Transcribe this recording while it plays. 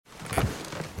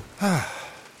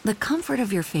The comfort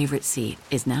of your favorite seat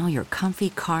is now your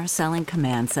comfy car selling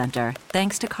command center,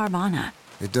 thanks to Carvana.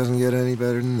 It doesn't get any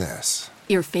better than this.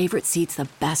 Your favorite seat's the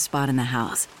best spot in the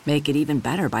house. Make it even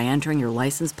better by entering your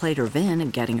license plate or VIN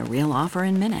and getting a real offer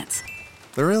in minutes.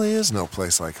 There really is no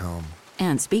place like home.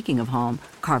 And speaking of home,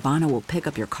 Carvana will pick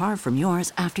up your car from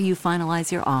yours after you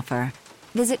finalize your offer.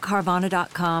 Visit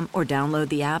Carvana.com or download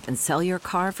the app and sell your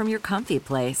car from your comfy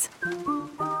place.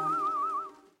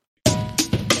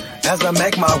 As I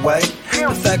make my way,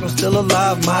 the fact I'm still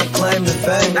alive, my claim to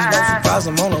fame. It's no surprise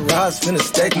I'm on a rise, finna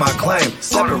stake my claim.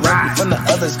 Separate me from the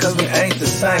others, cause we ain't the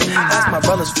same. Ask my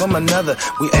brothers from another,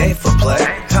 we ain't for play.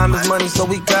 Time is money, so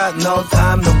we got no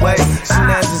time to waste. Soon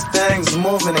as this thing's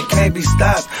moving, it can't be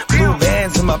stopped. Blue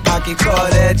bands in my pocket, call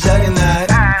that juggernaut.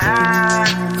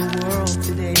 In the world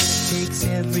today takes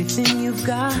everything you've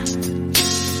got.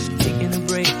 Taking a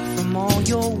break from all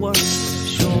your work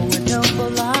sure would help a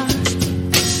lot.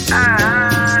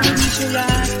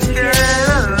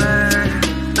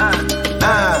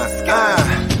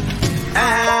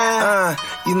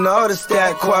 You know the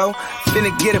stat quo.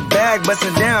 Finna get a bag,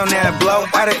 bustin' down that blow.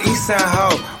 Out of East San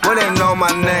Ho, where they know my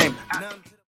name.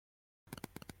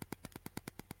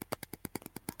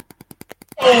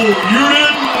 Oh, you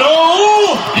didn't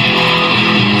know?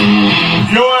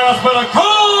 Your ass better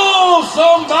call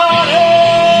somebody!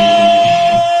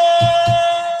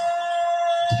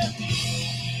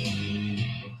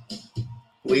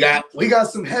 We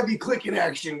got some heavy clicking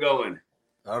action going.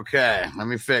 Okay, let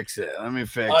me fix it.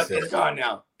 It's gone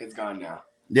now.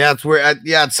 Yeah, it's weird.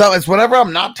 It's whenever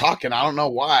I'm not talking. I don't know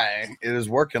why it is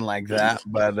working like that,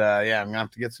 but I'm gonna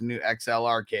have to get some new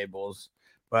XLR cables.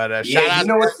 But shout out. You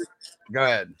know what? Go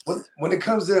ahead. When it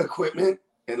comes to equipment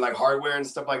and like hardware and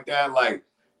stuff like that, like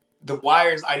the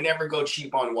wires, I never go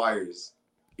cheap on wires.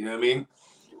 You know what I mean?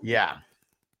 Yeah.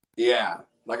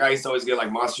 Like I used to always get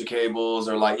like monster cables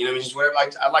or like, you know what I mean, just whatever.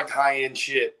 Like I like high end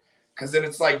shit. Cause then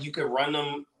it's like you could run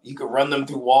them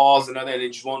through walls and other, and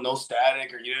it just won't no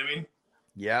static, or you know what I mean?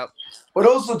 Yep. But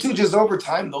also too, just over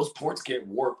time, those ports get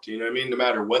warped. You know what I mean? No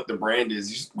matter what the brand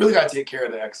is, you just really got to take care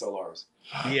of the XLRs.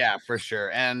 Yeah, for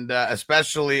sure. And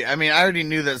especially, I mean, I already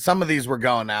knew that some of these were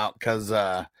going out because,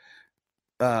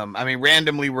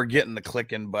 randomly we're getting the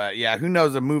clicking, but yeah, who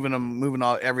knows if moving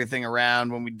everything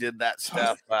around when we did that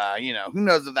stuff, who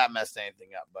knows if that messed anything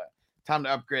up, but time to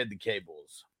upgrade the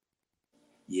cables.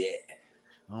 Yeah.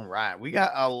 All right. We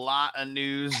got a lot of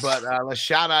news, but let's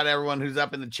shout out everyone who's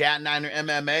up in the chat. Niner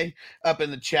MMA up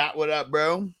in the chat. What up,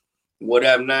 bro? What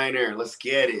up, Niner? Let's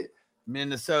get it.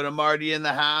 Minnesota Marty in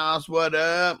the house. What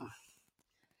up?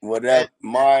 What up,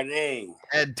 Marty?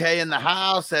 Ed Tay in the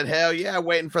house. Said, hell yeah,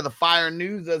 waiting for the fire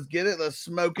news. Let's get it. Let's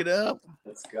smoke it up.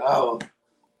 Let's go.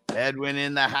 Edwin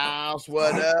in the house.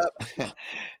 What up?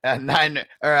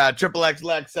 Triple X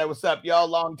Lex said, what's up, y'all?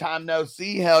 Long time no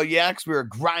see. Hell yeah, 'cause we were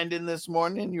grinding this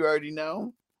morning. You already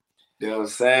know. You know what I'm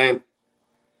saying?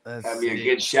 Had me a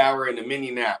good shower and a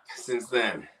mini nap since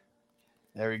then.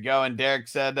 There we go. And Derek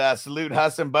said, salute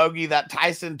Huss and Bogey. That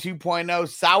Tyson 2.0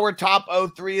 Sour Top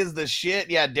 03 is the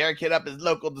shit. Yeah, Derek hit up his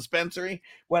local dispensary.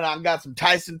 Went out and got some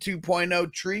Tyson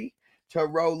 2.0 tree to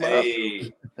roll up.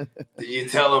 Hey, did you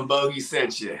tell him Bogey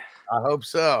sent you? I hope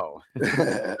so.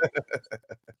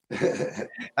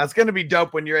 That's going to be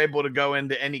dope when you're able to go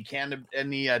into any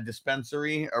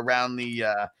dispensary around the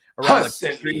Huss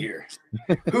sent me here.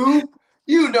 Who?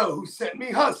 You know who sent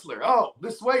me, Hustler. Oh,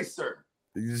 this way, sir.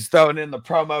 He's just throwing in the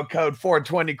promo code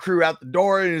 420 crew out the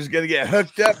door, and he's going to get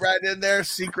hooked up right in there.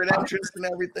 Secret entrance and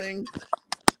everything.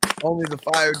 Only the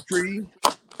fire tree.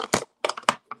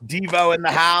 Devo in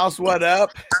the house. What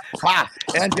up?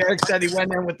 And Derek said he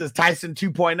went in with this Tyson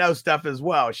 2.0 stuff as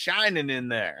well. Shining in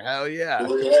there. Hell yeah.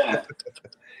 Oh, yeah.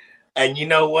 And you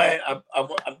know what?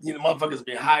 Motherfuckers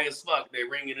be high as fuck. They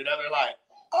ringing it up. They're like,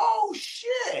 oh,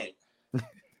 shit.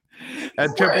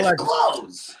 And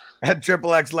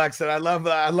Triple X Lex said, I love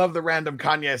the random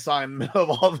Kanye song in the middle of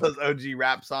all those OG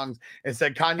rap songs. It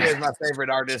said Kanye is my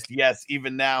favorite artist. Yes,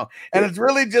 even now. And it's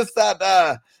really just that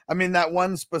that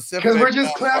one specific, because we're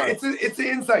just clowning. It's an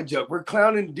inside joke. We're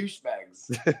clowning douchebags.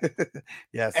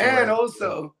 Yes. And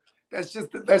also that's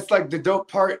like the dope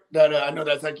part that I know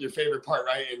that's like your favorite part,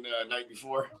 right? In Night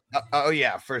Before. Oh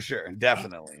yeah, for sure.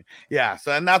 Definitely. Yeah.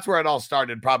 So, and that's where it all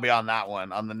started, probably on that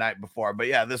one, on the Night Before. But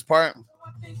yeah, this part.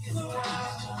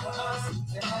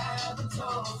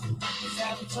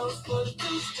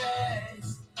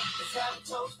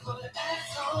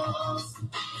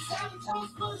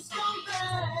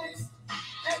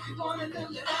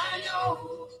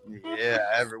 Yeah,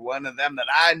 every one of them that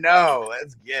I know.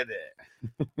 Let's get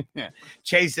it.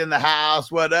 Chase in the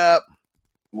house. What up?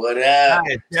 What up?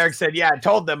 Nice. Derek said, yeah, I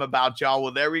told them about y'all.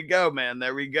 Well, there we go, man.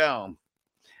 There we go.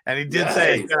 And he did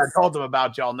say, I told them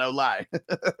about y'all. No lie.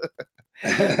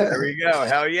 There we go.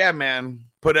 Hell yeah, man.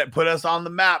 Put us on the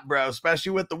map, bro,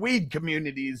 especially with the weed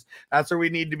communities. That's where we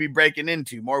need to be breaking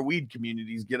into. More weed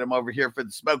communities. Get them over here for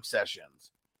the smoke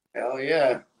sessions. Hell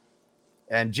yeah.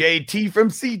 And JT from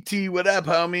CT. What up,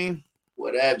 homie?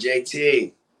 What up,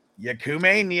 JT?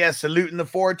 Yakumania saluting the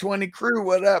 420 crew.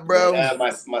 What up, bro?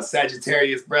 My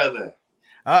Sagittarius brother.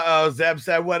 Zeb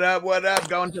said, what up?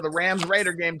 Going to the Rams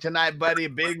Raider game tonight, buddy. A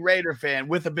big Raider fan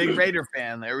with a big Raider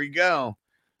fan. There we go.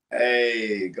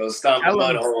 Hey, go stomp the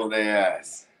butthole in their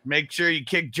ass. Make sure you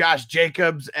kick Josh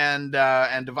Jacobs and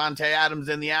Devontae Adams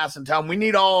in the ass and tell them we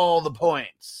need all the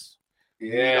points.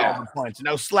 Yeah. All the points.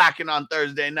 No slacking on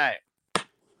Thursday night.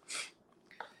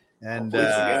 And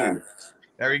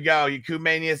there we go.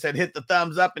 Yakumania said, hit the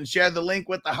thumbs up and share the link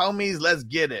with the homies. Let's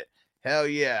get it. Hell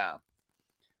yeah.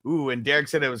 Ooh, and Derek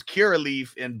said it was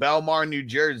Curaleaf in Belmar, New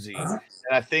Jersey. And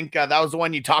I think that was the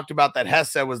one you talked about that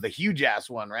Hess said was the huge ass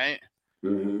one, right?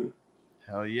 Mm-hmm.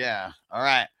 Hell yeah. All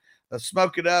right. Let's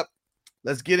smoke it up.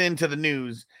 Let's get into the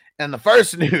news. And the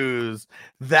first news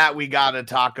that we got to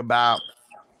talk about,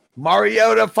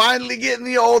 Mariota finally getting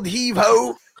the old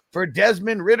heave-ho for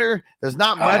Desmond Ridder. There's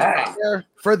not much there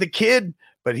for the kid,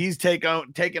 but he's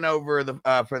taken over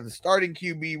for the starting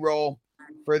QB role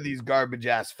for these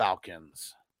garbage-ass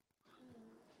Falcons.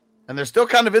 And they're still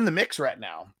kind of in the mix right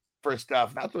now for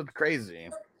stuff. That's what's crazy.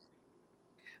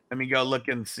 Let me go look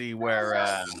and see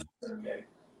where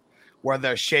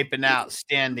they're shaping out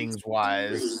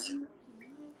standings-wise.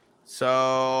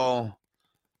 So...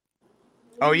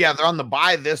 Oh yeah, they're on the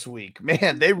bye this week.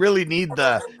 Man, they really need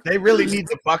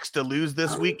the Bucks to lose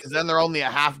this week because then they're only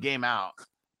a half game out.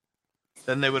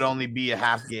 Then they would only be a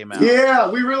half game out.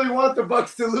 Yeah, we really want the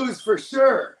Bucks to lose for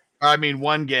sure. I mean,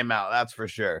 one game out, that's for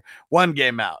sure. One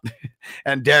game out.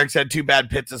 And Derek said, "Too bad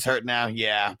Pitts is hurt now."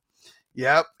 Yeah,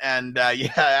 yep. And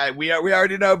we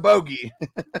already know Bogey.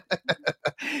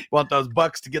 Want those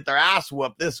Bucks to get their ass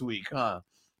whooped this week, huh?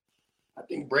 I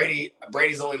think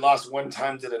Brady's only lost one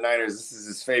time to the Niners. This is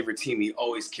his favorite team. He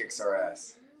always kicks our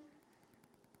ass.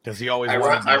 Does he always?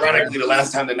 Ironically, the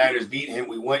last time the Niners beat him,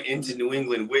 we went into New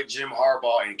England with Jim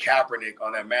Harbaugh and Kaepernick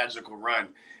on that magical run.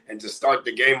 And to start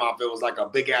the game off, it was like a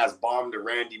big-ass bomb to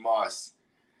Randy Moss.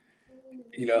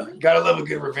 You know, you got to love a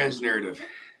good revenge narrative.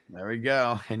 There we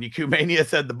go. And Yakumania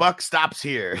said the buck stops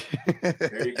here.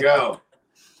 There you go.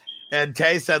 And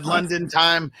Tay said London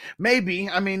time. Maybe.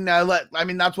 I mean, that's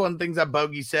one of the things that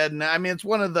Bogey said. And I mean, it's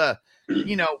one of the,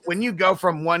 when you go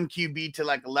from one QB to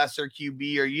like a lesser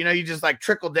QB, or, you just like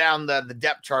trickle down the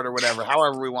depth chart or whatever,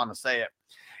 however we want to say it.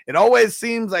 It always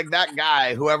seems like that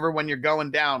guy, whoever, when you're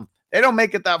going down, they don't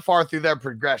make it that far through their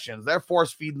progressions. They're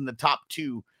force feeding the top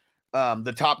two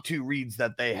reads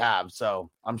that they have. So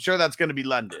I'm sure that's going to be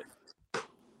London.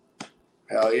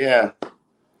 Hell yeah.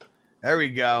 There we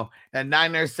go. And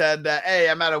Niner said, "Hey,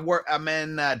 I'm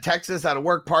in Texas at a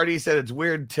work party." He said it's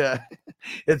weird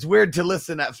to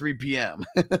listen at 3 p.m.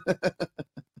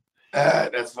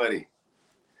 That's funny.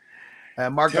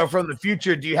 Marco from the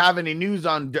future, do you have any news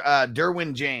on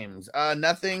Derwin James?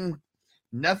 Nothing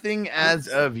as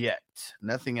of yet.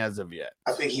 Nothing as of yet.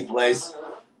 I think he plays.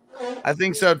 I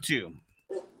think so too.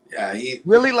 Yeah, he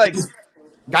really like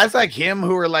guys like him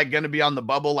who are like going to be on the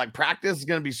bubble. Like practice is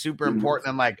going to be super important,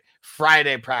 and like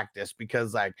Friday practice,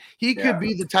 because like he could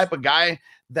be the type of guy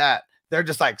that they're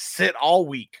just like sit all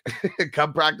week,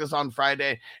 come practice on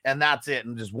Friday, and that's it,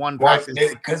 and just one practice.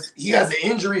 Because he has an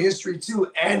injury history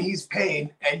too, and he's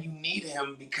paid, and you need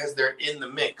him because they're in the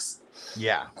mix.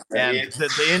 Yeah, and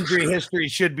the injury history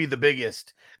should be the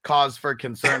biggest cause for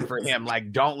concern for him.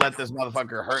 Like, don't let this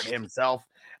motherfucker hurt himself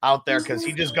out there, because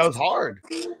he just goes hard.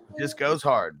 Just goes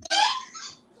hard.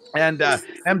 And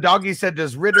M Doggy said,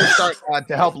 does Ridder start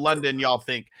to help London, y'all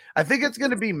think? I think it's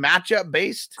going to be matchup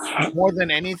based more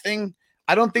than anything.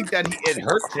 I don't think that it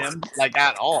hurts him like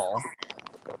at all.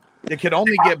 It could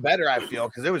only get better, I feel,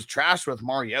 because it was trash with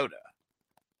Mariota.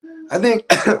 I think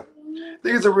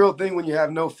it's a real thing when you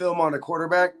have no film on a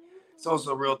quarterback. It's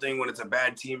also a real thing when it's a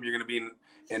bad team. You're going to be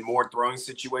in more throwing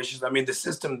situations. I mean, the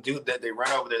system, dude, that they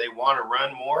run over there, they want to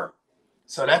run more.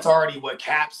 So that's already what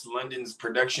caps London's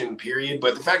production, period.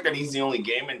 But the fact that he's the only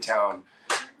game in town,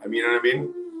 I mean, you know what I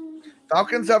mean?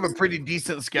 Falcons have a pretty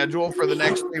decent schedule for the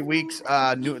next 3 weeks.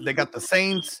 They got the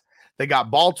Saints, they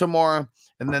got Baltimore,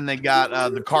 and then they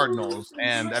got the Cardinals.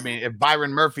 And, I mean, if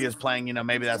Byron Murphy is playing,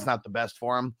 maybe that's not the best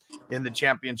for him in the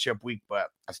championship week. But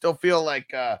I still feel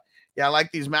like, I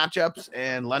like these matchups,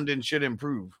 and London should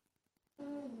improve.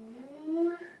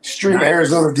 Stream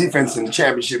Arizona defense in the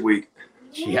championship week.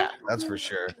 Yeah, that's for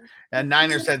sure. And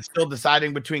Niner said still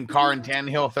deciding between Carr and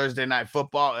Tannehill Thursday Night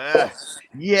Football.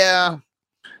 Yeah.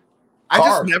 I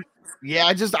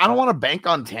don't want to bank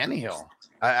on Tannehill.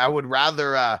 I would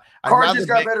rather Carr just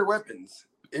got better weapons,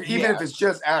 even if it's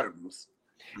just Adams.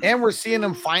 And we're seeing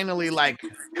him finally like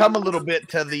come a little bit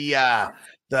to the I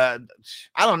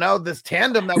don't know, this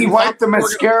tandem that he wiped the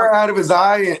mascara out of his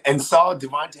eye and saw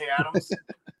Devontae Adams.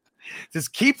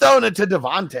 Just keep throwing it to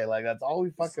Devontae. Like that's all we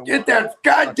fucking get that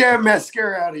goddamn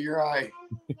mascara out of your eye.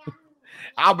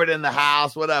 Albert in the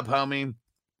house. What up, homie?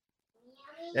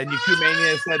 And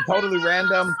Yakumania said totally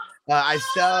random. I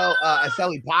sell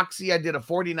epoxy. I did a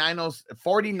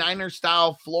 49er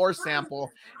style floor sample,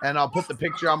 and I'll put the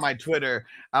picture on my Twitter.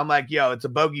 I'm like, yo, it's a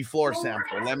bogey floor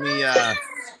sample. Let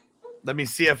me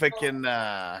see if it can.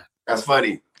 That's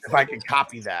funny. If I can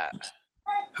copy that.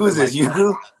 Who is this?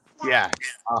 You? Yeah.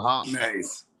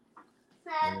 Nice.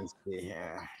 Let me see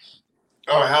here.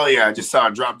 Oh hell yeah! I just saw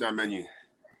a drop down menu.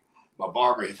 My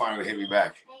barber, he finally hit me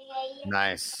back.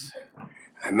 Nice.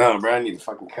 I know, bro. I need to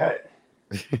fucking cut.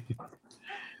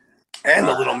 And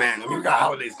the little man. I mean, we got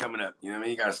holidays coming up. You know what I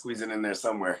mean? You got to squeeze it in there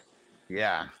somewhere.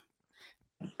 Yeah.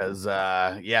 Because,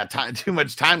 too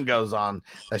much time goes on.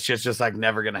 That shit's just like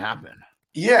never going to happen.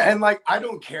 Yeah. And like, I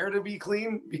don't care to be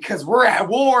clean because we're at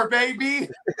war, baby.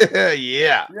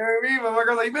 Yeah. You know what I mean? But my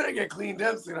girl's like, you better get cleaned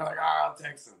up soon. I'm like, all right, I'll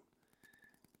text him.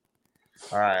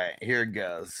 All right. Here it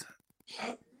goes.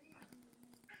 Can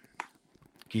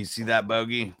you see that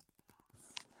bogey?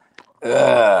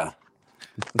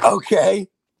 Okay.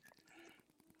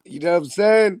 You know what I'm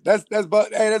saying? That's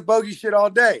bogey shit all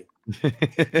day. You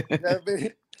know what I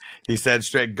mean? He said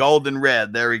straight golden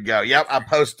red. There we go. Yep, I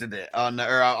posted it I'll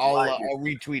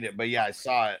retweet it. But yeah, I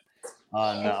saw it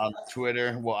on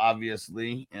Twitter. Well,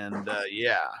 obviously, and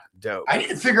dope. I need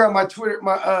to figure out my Twitter,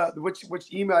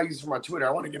 which email I use for my Twitter.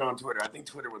 I want to get on Twitter. I think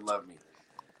Twitter would love me.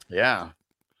 Yeah.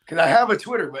 Because I have a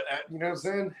Twitter, but you know what I'm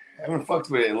saying? I haven't fucked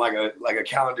with it in like a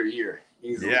calendar year.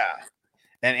 Easily. Yeah.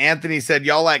 And Anthony said,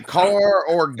 y'all like Carr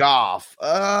or Goff?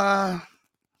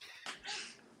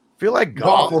 Feel like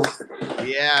Goff.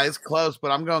 Yeah, it's close,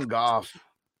 but I'm going Goff.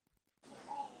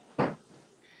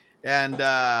 And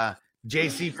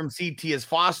JC from CT is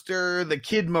Foster, the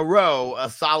Kid Moreau, a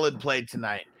solid play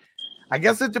tonight. I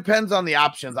guess it depends on the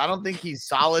options. I don't think he's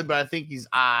solid, but I think he's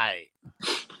I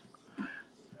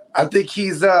think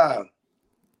he's I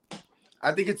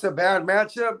think it's a bad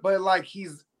matchup, but like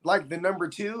he's like the number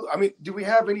 2. I mean, do we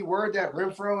have any word that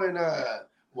Renfro and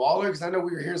Waller? Because I know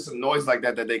we were hearing some noise like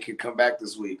that they could come back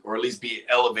this week or at least be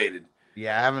elevated.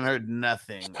 Yeah, I haven't heard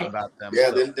nothing about them.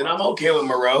 Yeah, then I'm okay with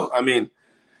Moreau. I mean,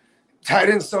 tight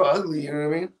end's so ugly, you know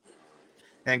what I mean?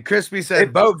 And Crispy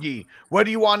said, Bogey, what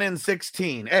do you want in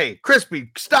 16? Hey,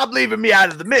 Crispy, stop leaving me out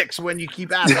of the mix when you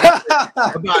keep asking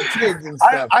about kids and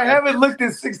stuff. I haven't looked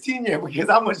at 16 yet because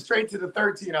I went straight to the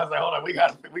 13. I was like, hold on, we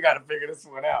got to figure this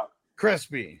one out.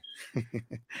 Crispy,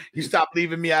 you stop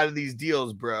leaving me out of these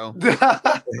deals, bro.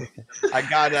 I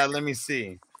got let me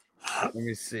see.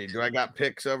 Do I got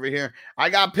picks over here? I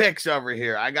got picks over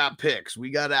here. I got picks. We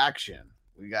got action.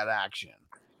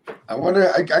 I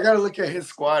wonder. I got to look at his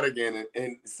squad again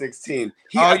in 16.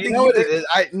 You know what it is?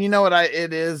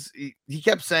 It is. He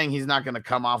kept saying he's not going to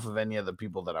come off of any of the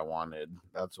people that I wanted.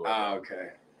 That's what. Oh, okay.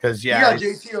 Because you got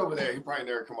JT over there. He probably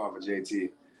never come off of JT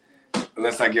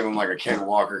unless I give him like a Ken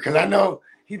Walker. Because I know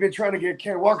he's been trying to get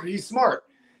Ken Walker. He's smart.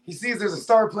 He sees there's a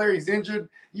star player. He's injured.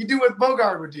 You do what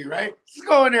Bogart would do, right? Just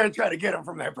go in there and try to get him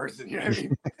from that person. You know what I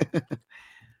mean?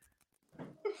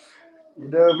 You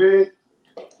know what I mean?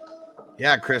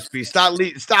 Yeah, Crispy, stop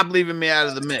leaving me out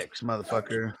of the mix,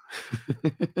 motherfucker.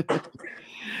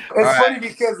 It's funny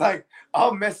because like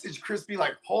I'll message Crispy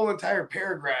like whole entire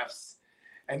paragraphs,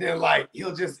 and then like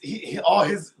he'll just all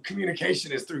his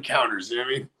communication is through counters. You know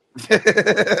what I mean?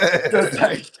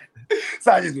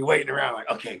 So I just be waiting around like,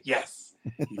 okay, yes,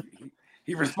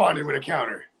 he responded with a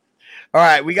counter. All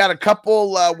right, we got a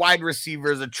couple wide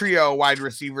receivers, a trio of wide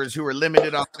receivers who are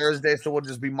limited on Thursday, so we'll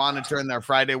just be monitoring their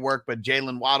Friday work. But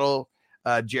Jalen Waddle,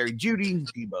 Jerry Jeudy,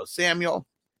 Deebo Samuel,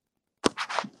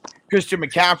 Christian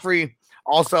McCaffrey,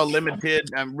 also limited.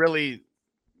 Really,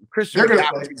 Christian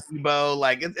McCaffrey, Deebo,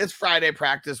 like it's Friday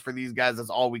practice for these guys. That's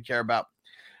all we care about.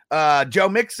 Joe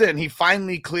Mixon, he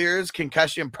finally clears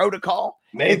concussion protocol.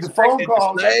 Made the phone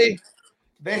call.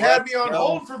 They had me on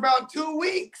hold for about 2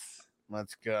 weeks.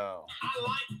 Let's go. I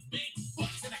like big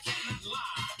butts and I cannot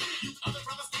lie. You other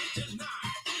brothers can't deny.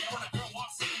 When a girl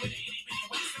walks in with an itty bitty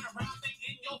waist and a round thing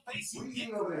in your face, you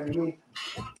get.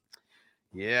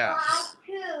 Yeah.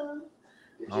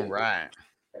 All right.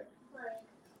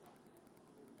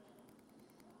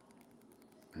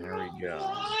 There we go.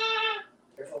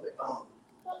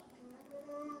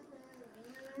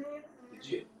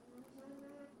 Legit.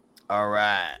 All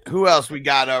right. Who else we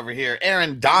got over here?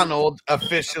 Aaron Donald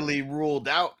officially ruled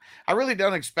out. I really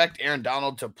don't expect Aaron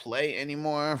Donald to play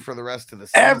anymore for the rest of the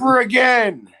season. Ever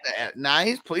again. Nah,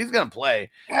 he's going to play.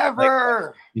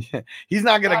 Ever. He's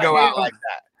not going to go out like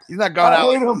that. He's not going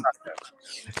out.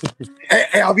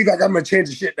 Hey, I'll be back. I'm going to change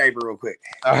the shit neighbor real quick.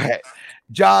 All right.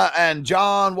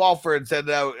 John Walford said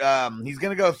that he's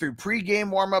going to go through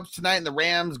pregame warmups tonight, and the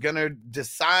Rams going to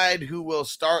decide who will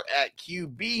start at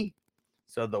QB.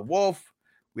 So the Wolf,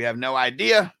 we have no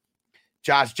idea.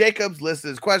 Josh Jacobs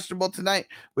listed as questionable tonight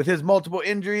with his multiple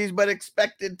injuries, but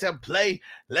expected to play.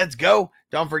 Let's go.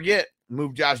 Don't forget,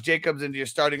 move Josh Jacobs into your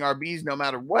starting RBs no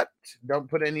matter what. Don't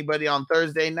put anybody on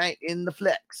Thursday night in the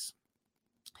flex.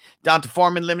 Donta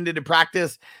Foreman, limited to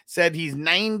practice, said he's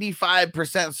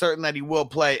 95% certain that he will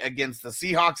play against the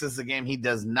Seahawks. This is a game he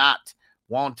does not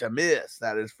want to miss.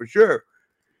 That is for sure.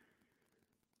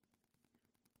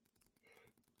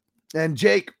 And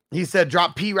Jake, he said,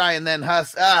 drop P. Ryan, then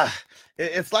Huss.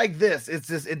 It's like this. It's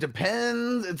just, it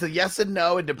depends. It's a yes and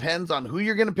no. It depends on who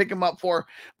you're going to pick him up for.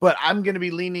 But I'm going to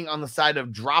be leaning on the side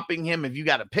of dropping him. If you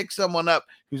got to pick someone up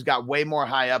who's got way more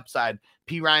high upside,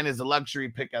 P. Ryan is a luxury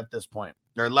pick at this point.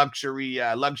 Or luxury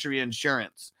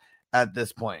insurance at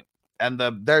this point. And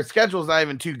their schedule is not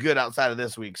even too good outside of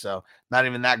this week. So not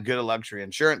even that good a luxury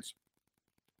insurance.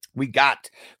 We got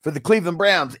for the Cleveland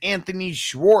Browns, Anthony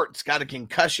Schwartz got a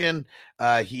concussion.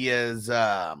 He is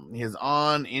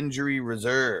on injury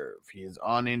reserve. He is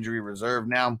on injury reserve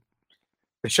now.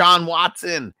 Deshaun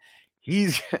Watson,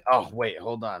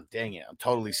 hold on. Dang it. I'm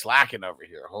totally slacking over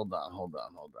here. Hold on.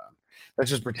 Let's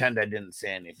just pretend I didn't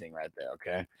say anything right there.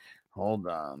 Okay. Hold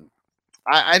on.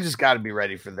 I just got to be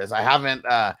ready for this. I haven't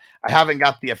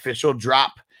got the official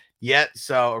drop yet.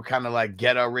 So we're kind of like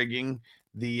ghetto rigging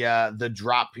the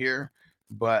drop here,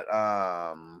 but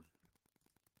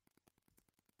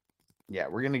yeah,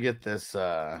 we're gonna get this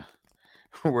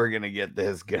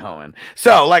going.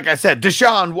 So like I said,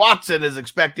 Deshaun Watson is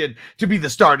expected to be the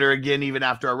starter again even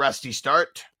after a rusty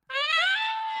start.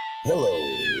 Hello,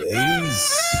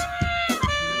 ladies.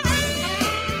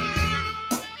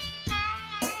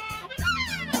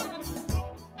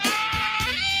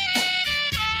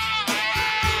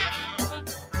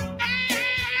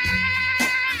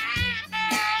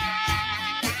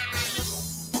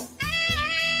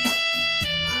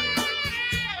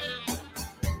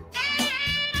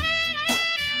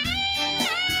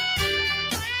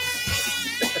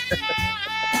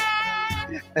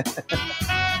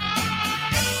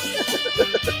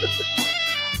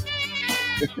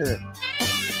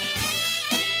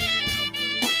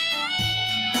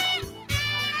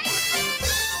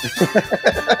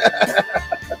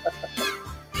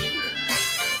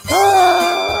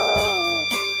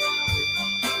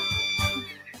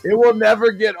 It will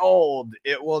never get old.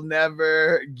 It will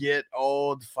never get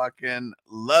old. Fucking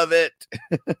love it.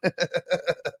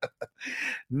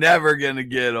 Never gonna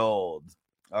get old.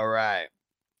 All right.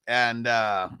 And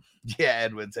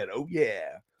Edwin said, oh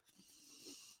yeah.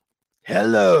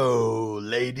 Hello,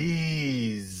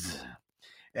 ladies.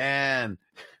 And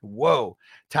whoa,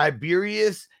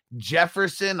 Tiberius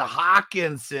Jefferson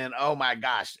Hawkinson. Oh my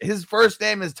gosh. His first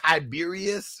name is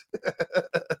Tiberius.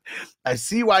 I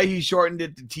see why he shortened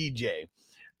it to TJ.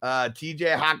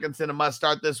 TJ Hawkinson, a must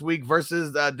start this week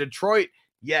versus Detroit.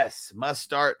 Yes, must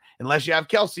start unless you have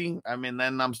Kelsey. I mean,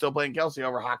 then I'm still playing Kelsey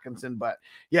over Hawkinson. But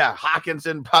yeah,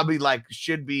 Hawkinson probably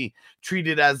should be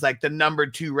treated as like the number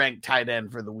 2 ranked tight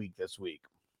end for the week this week.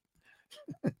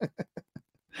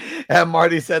 And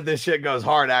Marty said this shit goes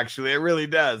hard, actually. It really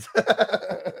does.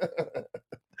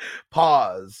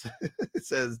 Pause. It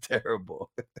says terrible.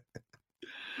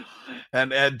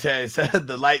 And Ed Tay said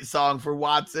the light song for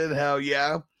Watson. Hell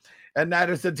yeah. And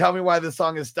Nider said, tell me why this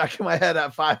song is stuck in my head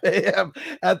at 5 a.m.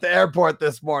 at the airport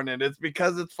this morning. It's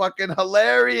because it's fucking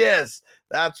hilarious.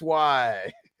 That's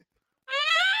why.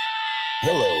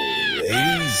 Hello,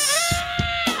 ladies.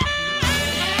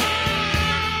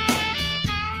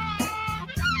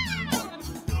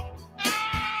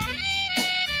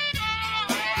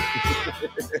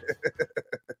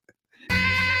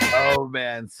 Oh,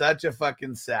 man. Such a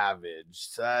fucking savage.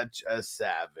 Such a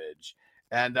savage.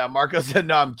 And Marco said,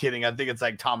 no, I'm kidding. I think it's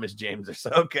like Thomas James or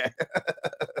so. Okay.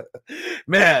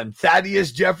 Man,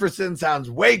 Thaddeus Jefferson sounds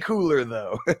way cooler,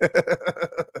 though.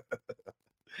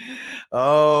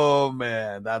 Oh,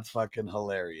 man. That's fucking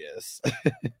hilarious.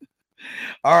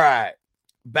 All right.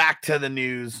 Back to the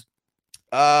news.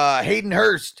 Hayden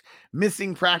Hurst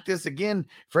missing practice. Again,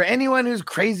 for anyone who's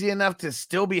crazy enough to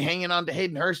still be hanging on to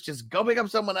Hayden Hurst, just go pick up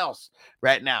someone else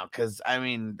right now. Because, I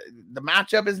mean, the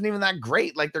matchup isn't even that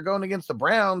great. Like, they're going against the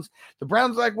Browns. The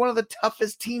Browns are like one of the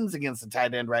toughest teams against the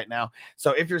tight end right now.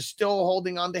 So if you're still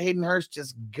holding on to Hayden Hurst,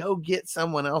 just go get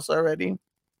someone else already.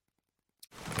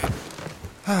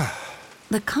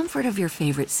 The comfort of your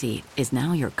favorite seat is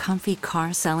now your comfy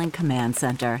car selling command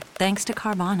center, thanks to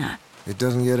Carvana. It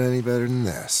doesn't get any better than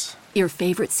this. Your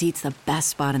favorite seat's the best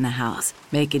spot in the house.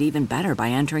 Make it even better by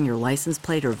entering your license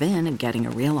plate or VIN and getting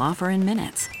a real offer in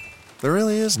minutes. There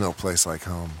really is no place like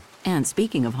home. And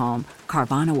speaking of home,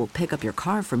 Carvana will pick up your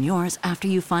car from yours after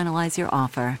you finalize your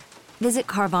offer. Visit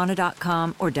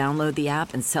Carvana.com or download the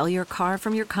app and sell your car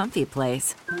from your comfy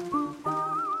place.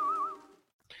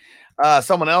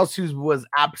 Someone else who was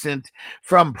absent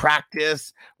from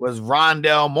practice was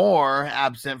Rondell Moore,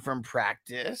 absent from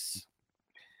practice.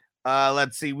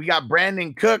 Let's see. We got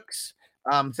Brandon Cooks.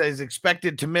 Says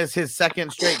expected to miss his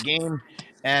second straight game.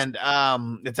 And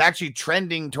it's actually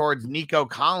trending towards Nico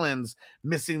Collins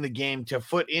missing the game to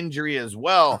foot injury as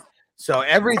well. So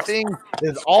everything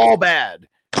is all bad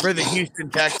for the Houston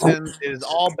Texans. It is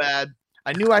all bad.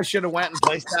 I knew I should have went and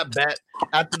placed that bet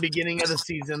at the beginning of the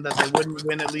season that they wouldn't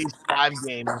win at least 5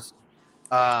 games.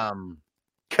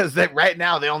 Because right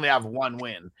now they only have 1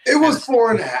 win. It was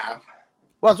 4.5.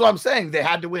 Well, that's what I'm saying. They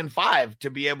had to win 5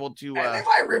 to be able to. And they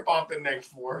might rip off the next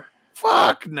 4.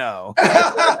 Fuck no.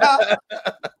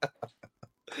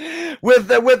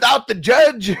 Without the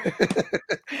judge,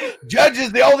 judge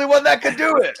is the only one that could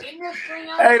do it.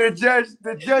 Hey, the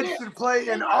judge should play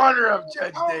in honor of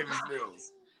Judge Davis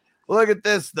Mills. Look at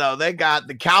this, though. They got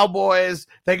the Cowboys,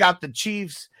 they got the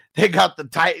Chiefs, they got the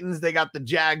Titans, they got the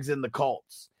Jags and the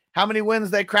Colts. How many wins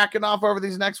they cracking off over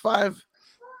these next 5?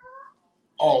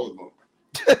 All of them.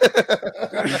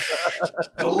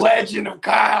 The legend of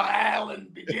Kyle Allen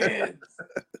begins.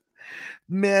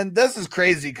 Man, this is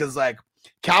crazy because, like,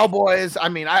 Cowboys, I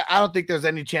mean, I don't think there's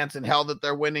any chance in hell that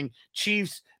they're winning.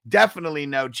 Chiefs, definitely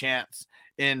no chance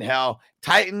in hell.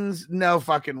 Titans, no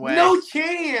fucking way. No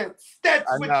chance. That's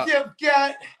what you've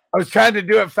got. I was trying to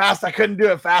do it fast. I couldn't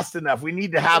do it fast enough. We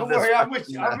need to have this. Don't worry, I'm with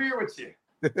you. I'm here with you.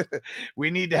 We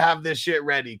need to have this shit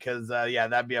ready because, yeah,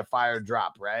 that'd be a fire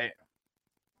drop, right?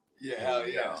 Yeah, hell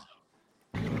yeah.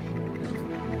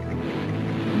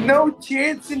 No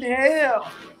chance in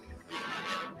hell.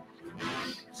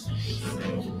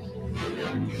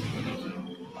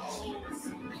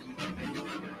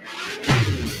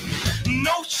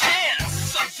 No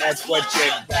chance. That's what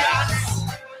you got.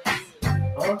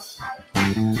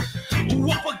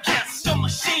 Up against a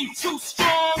machine too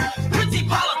strong. Pretty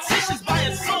politicians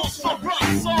buying souls for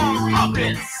run song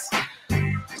puppets.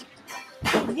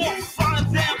 Won't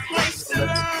find their place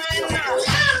tonight.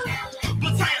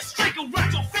 But I am straight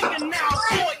around your finger now,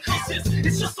 boy, cause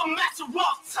it's just a matter of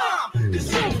time. Cause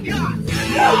you got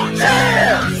no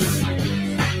chance.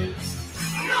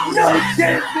 No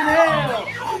chance in hell.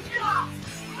 You got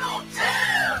no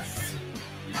chance.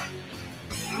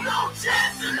 No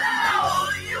chance in hell.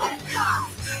 You got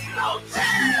no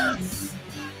chance.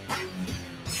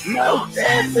 No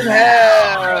chance in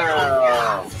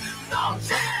hell. No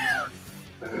chance.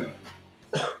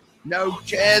 No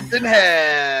chance in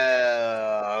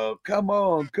hell. Come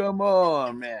on,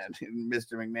 man.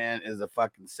 Mr. McMahon is a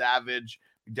fucking savage.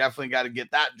 We definitely got to get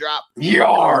that drop.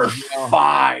 You're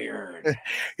fired.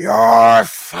 You're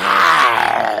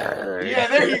fired. Yeah,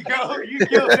 there you go. You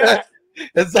killed that.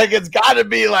 It's like it's got to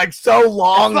be like so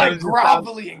long. It's like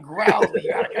grovelly and growly. You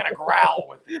got to kind of growl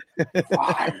with it.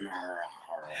 Fire.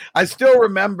 I still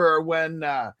remember when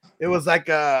it was like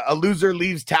a loser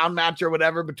leaves town match or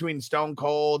whatever between Stone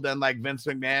Cold and like Vince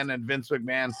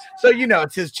McMahon. So, you know,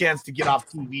 it's his chance to get off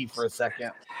TV for a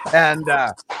second. And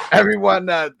everyone,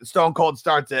 Stone Cold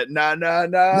starts it. No.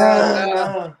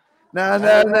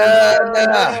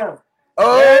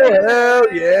 Oh,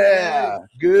 hell yeah.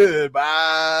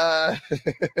 Goodbye.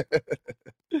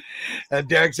 And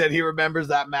Derek said he remembers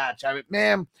that match. I mean,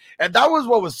 man, and that was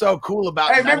what was so cool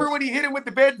about it. Hey, remember when he hit him with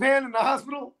the bedpan in the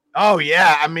hospital? Oh,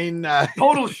 yeah. I mean,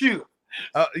 total shoot.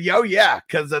 Oh, yeah.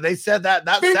 Because they said that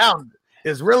sound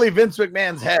is really Vince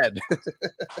McMahon's head.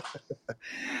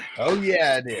 Oh,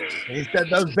 yeah, it is. He said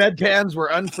those bedpans were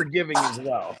unforgiving as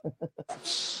well.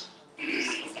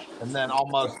 And then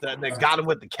almost they got him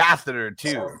with the catheter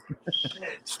too.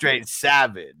 Straight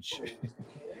savage.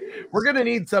 We're going to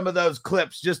need some of those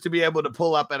clips just to be able to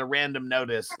pull up at a random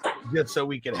notice just so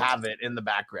we can have it in the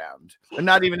background. And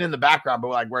not even in the background, but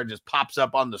like where it just pops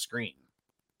up on the screen.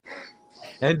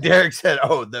 And Derek said,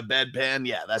 oh, the bedpan?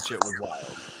 Yeah, that shit was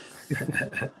wild.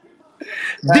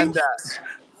 And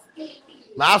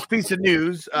last piece of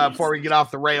news before we get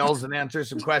off the rails and answer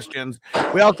some questions.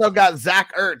 We also got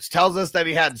Zach Ertz tells us that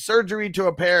he had surgery to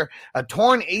repair a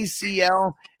torn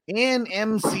ACL and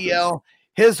MCL.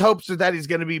 His hopes are that he's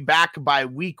going to be back by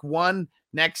week 1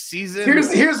 next season.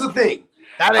 Here's the thing.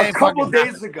 That a couple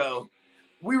days ago,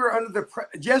 we were under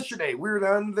yesterday, we were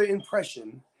under the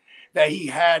impression that he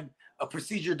had a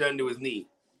procedure done to his knee.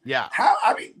 Yeah.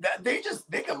 They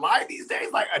can lie these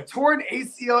days. Like a torn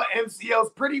ACL, MCL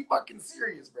is pretty fucking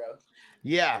serious, bro.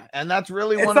 Yeah, and that's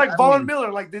really it's like Von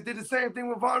Miller. Like they did the same thing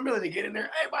with Von Miller. They get in there.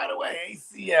 Hey, by the way,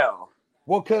 ACL.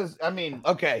 Well, because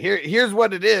okay, here's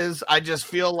what it is. I just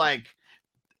feel like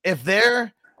if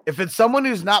it's someone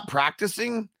who's not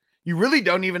practicing, you really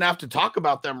don't even have to talk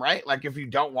about them, right? Like if you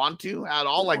don't want to at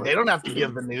all, like they don't have to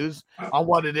give the news on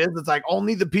what it is. It's like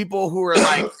only the people who are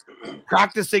like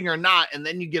practicing or not, and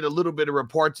then you get a little bit of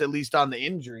reports at least on the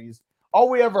injuries. All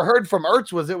we ever heard from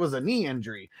Ertz was it was a knee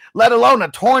injury, let alone a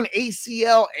torn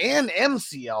ACL and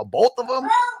MCL, both of them.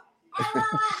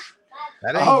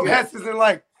 I hope Hess isn't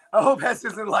like, oh,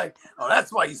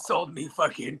 that's why you sold me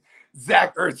fucking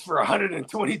Zach Ertz for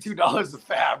 $122 a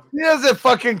fab. He doesn't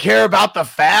fucking care about the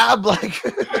fab. Like,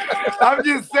 I'm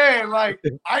just saying, like,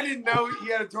 I didn't know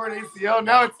he had a torn ACL.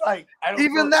 Now it's like, I don't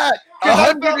even that.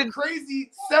 I felt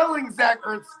crazy selling Zach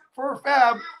Ertz for a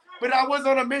fab, but I was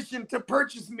on a mission to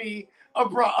purchase me a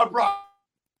bra.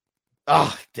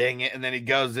 Oh, dang it. And then he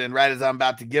goes in right as I'm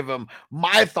about to give him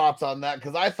my thoughts on that,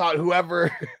 because I thought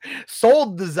whoever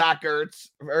sold the Zach Ertz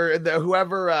or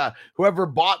whoever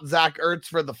bought Zach Ertz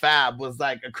for the fab was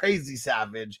like a crazy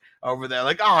savage over there.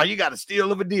 Like, oh, you got a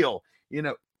steal of a deal, you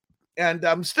know,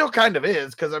 and still kind of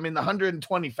is, because I mean, the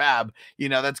 120 fab, you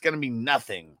know, that's going to be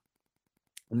nothing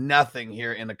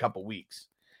here in a couple weeks.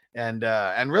 And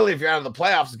really, if you're out of the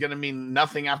playoffs, it's going to mean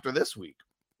nothing after this week.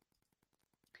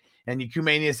 And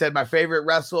Yakumania said, my favorite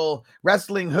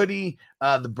wrestling hoodie,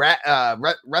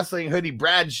 wrestling hoodie,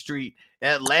 Brad Street,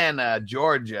 Atlanta,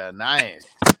 Georgia. Nice.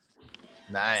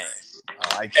 I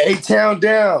like it. A-Town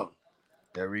down.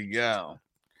 There we go.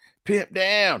 Pimp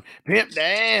down.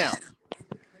 Man,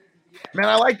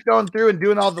 I like going through and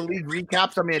doing all the league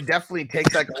recaps. I mean, it definitely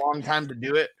takes like a long time to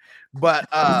do it. But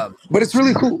it's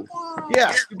really cool.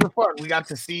 Yeah, super fun. We got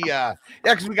to see,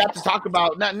 because we got to talk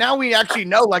about now we actually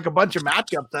know like a bunch of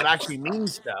matchups that actually mean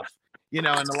stuff, you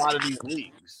know, in a lot of these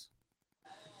leagues.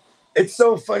 It's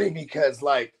so funny because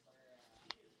like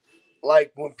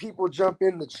when people jump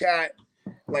in the chat,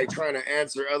 like trying to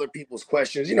answer other people's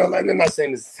questions, you know, like I'm not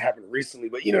saying this has happened recently,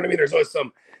 but you know what I mean? There's always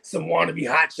some wannabe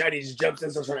hotshot. He just jumps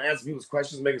in, starts trying to answer people's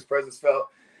questions, make his presence felt.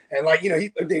 And like, you know,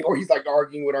 he's like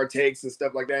arguing with our takes and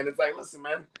stuff like that. And it's like, listen,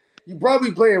 man, you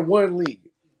probably play in one league.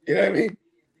 You know what I mean?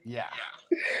 Yeah.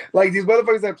 Like these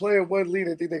motherfuckers that play in one league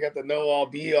and think they got the know all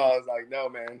be all. It's like, no,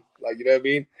 man. Like, you know what I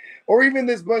mean? Or even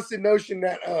this busted notion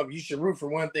that you should root for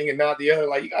one thing and not the other.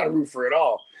 Like, you got to root for it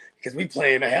all because we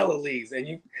play in a hell of leagues.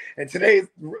 And today's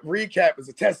recap is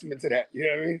a testament to that. You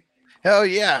know what I mean? Hell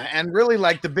yeah. And really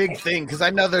like the big thing, because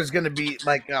I know there's going to be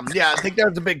like, I think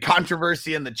there's a big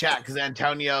controversy in the chat because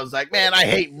Antonio's like, man, I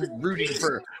hate rooting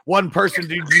for one person to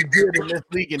do good in this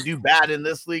league and do bad in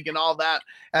this league and all that.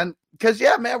 And because,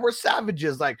 yeah, man, we're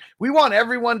savages. Like, we want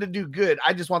everyone to do good.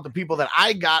 I just want the people that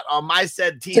I got on my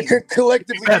said team to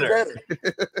collectively be better.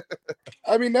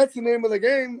 I mean, that's the name of the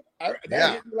game.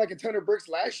 That hit me like a ton of bricks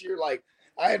last year. Like,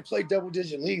 I had played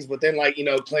double-digit leagues, but then, like, you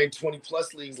know, playing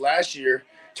 20-plus leagues last year,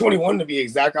 21 to be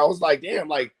exact, I was like, damn,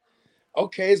 like,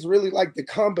 okay, it's really like the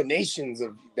combinations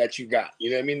of that you got.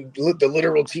 You know what I mean? The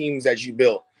literal teams that you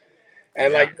built.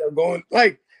 And,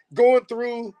 going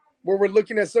through where we're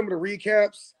looking at some of the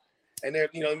recaps, and then,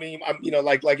 you know what I mean? I'm, you know,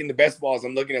 like in the best balls,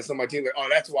 I'm looking at some of my teams like, oh,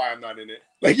 that's why I'm not in it.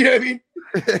 Like, you know what I mean?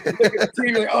 Look at the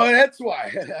team, like, oh, that's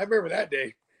why. I remember that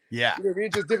day. Yeah. You know what I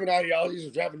mean? Just different ideologies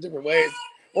of drafting different ways.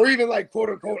 Or even like, quote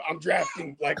unquote, I'm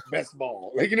drafting like best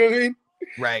ball. Like, you know what I mean?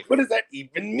 Right. What does that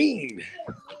even mean?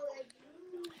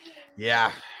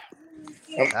 Yeah.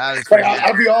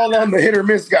 I'll be all on the hit or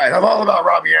miss guys. I'm all about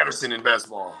Robbie Anderson in best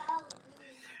ball.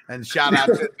 And shout out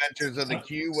to Adventures of the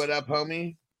Q. What up,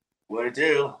 homie? What it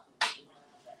do?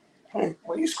 Hey,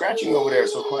 why are you scratching over there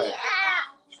so quiet?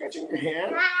 Scratching your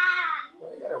hand?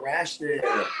 Oh, you got a rash there.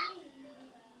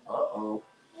 Uh-oh.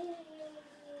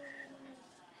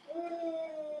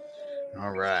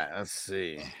 All right, let's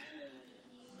see.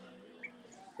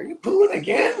 Are you pooing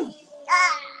again?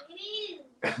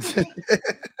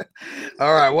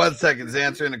 All right, 1 second. He's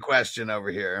answering a question over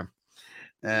here.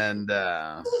 And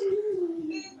all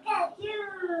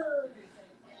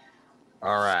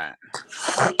right.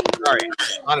 Sorry,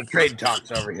 a lot of trade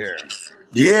talks over here.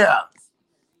 Yeah.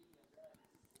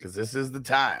 Because this is the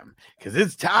time. Because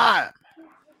it's time.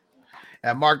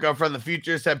 And Marco from the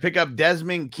future said, pick up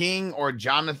Desmond King or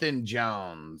Jonathan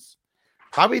Jones.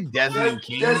 Probably Desmond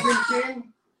King. Desmond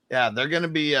King? Yeah, they're going to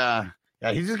be,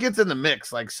 he just gets in the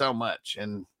mix like so much.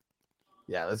 And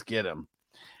yeah, let's get him.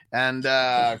 And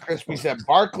Crispy said,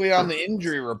 Barkley on the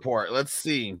injury report. Let's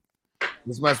see.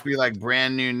 This must be like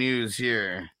brand new news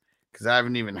here because I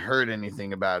haven't even heard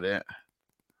anything about it.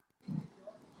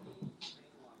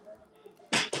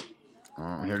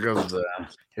 Oh, here goes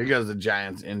the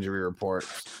Giants injury report.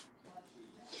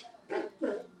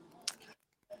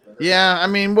 Yeah, I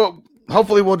mean,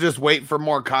 hopefully we'll just wait for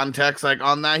more context like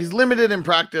on that. He's limited in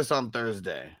practice on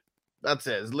Thursday. That's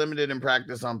it. He's limited in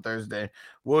practice on Thursday.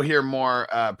 We'll hear more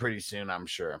pretty soon, I'm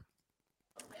sure.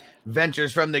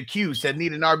 Ventures from the Q said,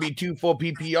 need an RB2 full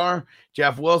PPR,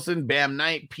 Jeff Wilson, Bam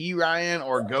Knight, P. Ryan,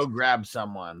 or go grab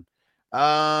someone.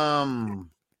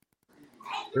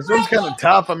 This one's kind of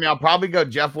tough. I mean, I'll probably go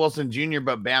Jeff Wilson Jr.,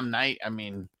 but Bam Knight, I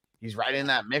mean, he's right in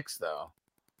that mix, though.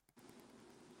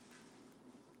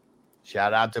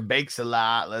 Shout out to Bakes a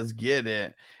Lot. Let's get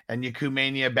it. And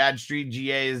Yakumania Bad Street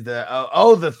GA is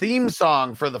the theme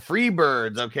song for the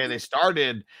Freebirds. Okay, they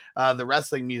started the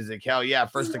wrestling music. Hell yeah.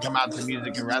 First to come out to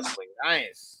music and wrestling.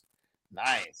 Nice.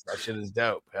 That shit is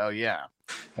dope. Hell yeah.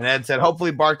 And Ed said,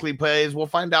 hopefully Barkley plays. We'll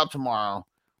find out tomorrow.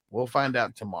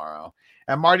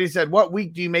 And Marty said, what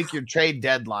week do you make your trade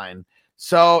deadline?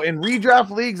 So in redraft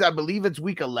leagues, I believe it's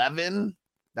week 11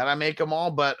 that I make them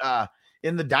all. But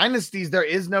in the dynasties, there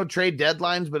is no trade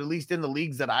deadlines. But at least in the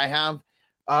leagues that I have,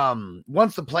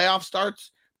 once the playoff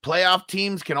starts, playoff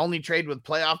teams can only trade with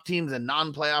playoff teams and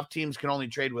non-playoff teams can only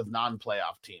trade with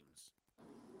non-playoff teams.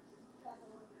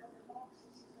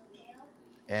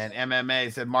 And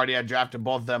MMA said, Marty, I drafted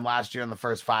both of them last year in the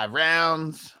first 5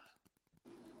 rounds.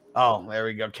 Oh, there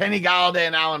we go. Kenny Golladay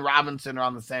and Allen Robinson are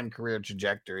on the same career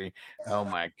trajectory. Oh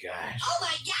my gosh. Oh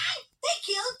my God, they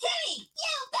killed Kenny,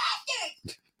 you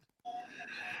bastard.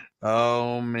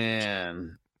 Oh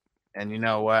man. And you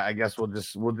know what? I guess we'll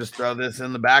just throw this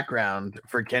in the background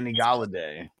for Kenny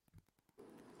Golladay.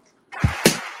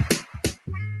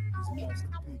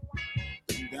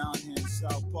 Down here in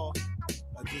South Park,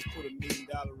 I just put $1 million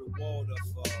reward up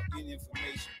for any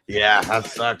information. Yeah, that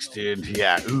sucks, dude.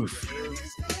 Yeah, oof.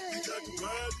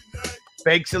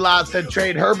 Bakes a Lot said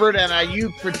trade Herbert and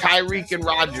Ayuk for Tyreek and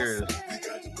Rodgers.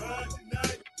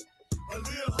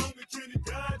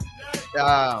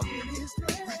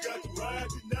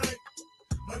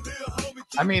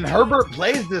 I mean, Herbert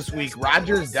plays this week.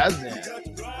 Rodgers doesn't.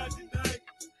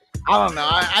 I don't know.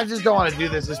 I just don't want to do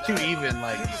this. It's too even.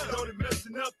 Like,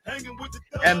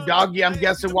 M Doggy, I'm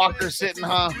guessing Walker's sitting,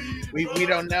 huh? We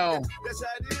don't know.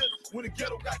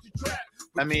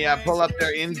 Let me pull up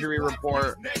their injury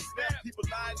report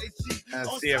and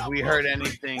see if we heard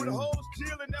anything.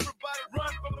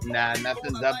 Nah,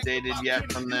 nothing's updated yet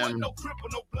from them.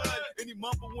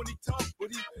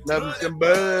 Love me some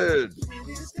bud.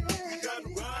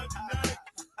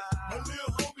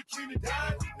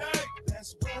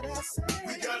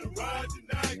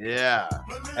 Yeah.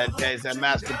 That takes that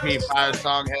Master P fire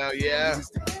song, hell yeah.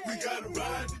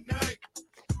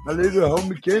 My little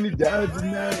homie Kenny died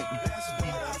tonight.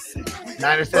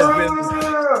 Niner says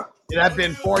it has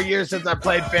been 4 years since I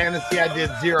played fantasy. I did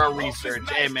 0 research.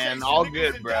 Hey man, all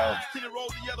good, bro.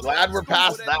 Glad we're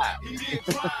past that.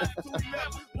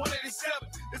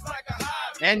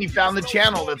 And you found the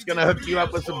channel that's gonna hook you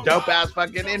up with some dope ass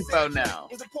fucking info now.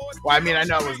 Well, I mean, I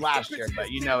know it was last year, but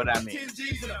you know what I mean.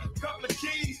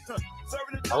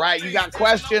 All right, you got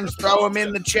questions? Throw them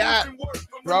in the chat.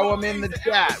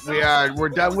 We're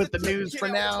done with the news for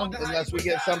now, unless we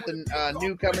get something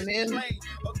new coming in.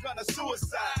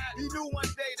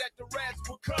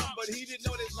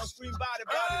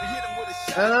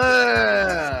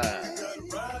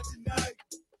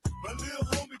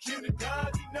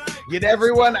 Get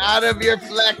everyone out of your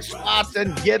flex spots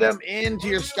and get them into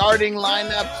your starting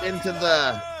lineups, into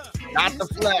the not the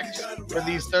flex for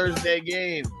these Thursday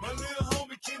games.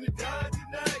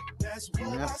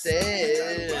 That's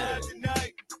it.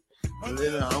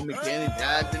 Little homie Kenny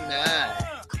died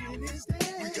tonight.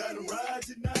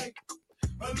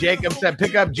 Jacob said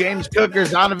pick up James Cook or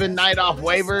Zonovan Knight off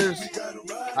waivers.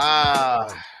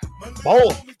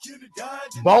 Both.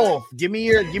 Give me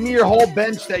your whole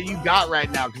bench that you got right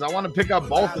now, because I want to pick up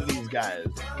both of these guys.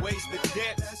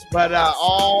 But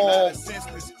I'll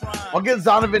get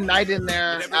Zonovan Knight in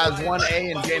there as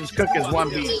 1A and James Cook as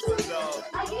 1B.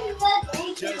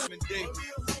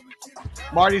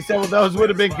 Marty said, well, those would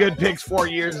have been good picks 4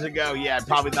 years ago. Yeah, I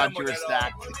probably thought you were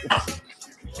stacked.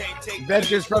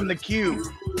 Ventures from the Cube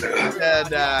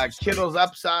said Kittle's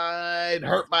upside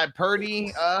hurt by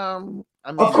Purdy.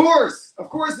 I mean, of course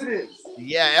it is.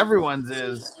 Yeah, everyone's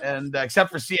is, and except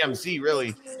for CMC,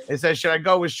 really. It says, should I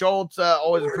go with Schultz?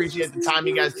 Always appreciate the time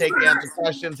you guys take to answer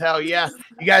questions. Hell yeah,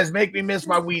 you guys make me miss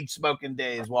my weed smoking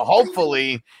days. Well,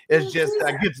 hopefully it's just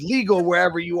gets legal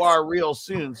wherever you are real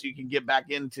soon, so you can get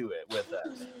back into it with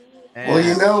us. And well,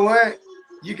 you know what?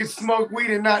 You can smoke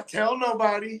weed and not tell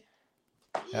nobody.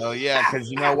 Hell yeah, because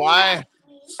you know why?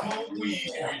 Smoke weed.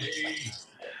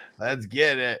 Let's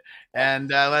get it. And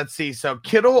let's see. So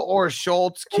Kittle or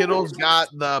Schultz? Kittle's got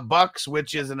the Bucks,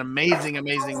 which is an amazing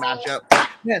matchup.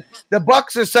 Man, the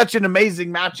Bucks are such an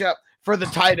amazing matchup for the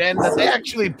tight end that they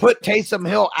actually put Taysom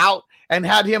Hill out and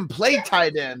had him play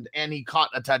tight end, and he caught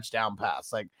a touchdown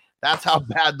pass. Like, that's how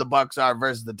bad the Bucks are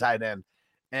versus the tight end.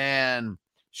 And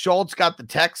Schultz got the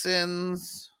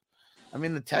Texans. I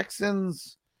mean, the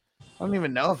Texans, I don't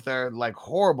even know if they're like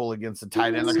horrible against the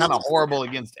tight end. They're kind of horrible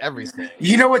against everything.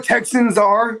 You know what Texans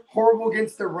are? Horrible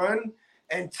against the run.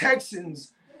 And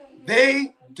Texans,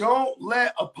 they don't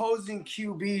let opposing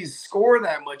QBs score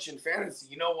that much in fantasy.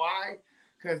 You know why?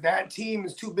 Because that team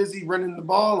is too busy running the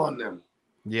ball on them.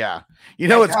 Yeah. You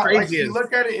know what's crazy like, is you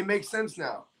look at it, it makes sense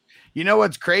now. You know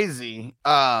what's crazy?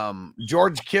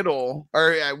 George Kittle,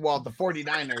 or the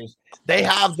 49ers, they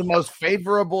have the most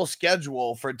favorable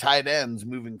schedule for tight ends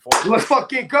moving forward. Let's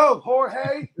fucking go,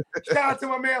 Jorge. Shout out to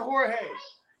my man Jorge.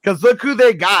 Because look who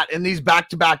they got in these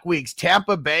back-to-back weeks: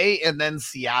 Tampa Bay and then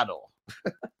Seattle.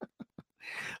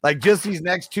 Like, just these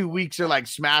next 2 weeks are like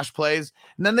smash plays.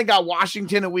 And then they got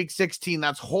Washington at week 16.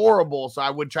 That's horrible. So I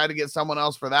would try to get someone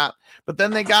else for that. But then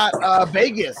they got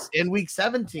Vegas in week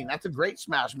 17. That's a great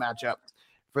smash matchup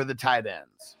for the tight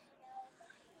ends.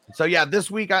 So yeah,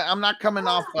 this week I'm not coming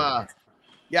off.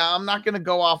 I'm not going to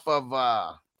go off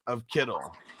of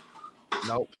Kittle.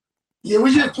 Nope. Yeah,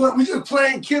 we just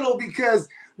playing Kittle because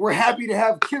we're happy to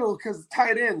have Kittle because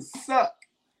tight ends suck.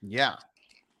 Yeah,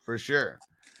 for sure.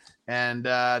 And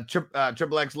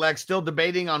Triple X Lex still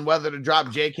debating on whether to drop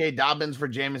J.K. Dobbins for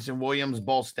Jameson Williams,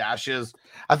 both stashes.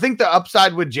 I think the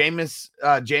upside with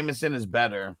Jameson is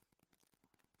better.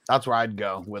 That's where I'd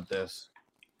go with this.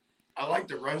 I like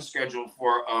the run schedule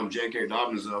for J.K.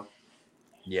 Dobbins, though.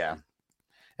 Yeah.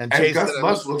 And Gus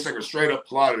Bus looks like a straight-up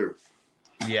plotter.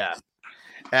 Yeah.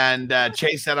 And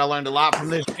Chase said, I learned a lot from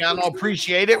this channel.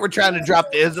 Appreciate it. We're trying to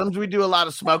drop the isms. We do a lot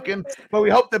of smoking, but we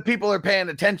hope that people are paying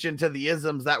attention to the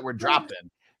isms that we're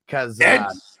dropping because, we're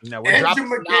dropping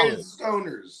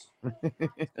stoners.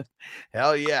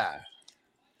 Hell yeah.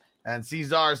 And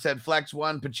Cesar said, Flex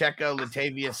 1, Pacheco,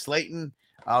 Latavius Slayton.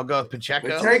 I'll go with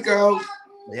Pacheco.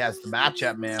 Yeah, it's the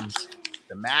matchup, man.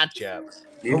 The matchup.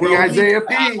 Give me Isaiah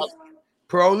P.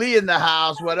 Pro-Lee in the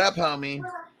house. What up, homie?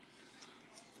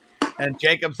 And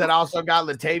Jacob said also got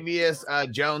Latavius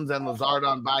Jones and Lazard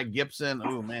on by Gibson.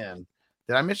 Oh, man.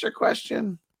 Did I miss your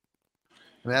question?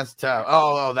 That's tough.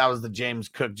 Oh, that was the James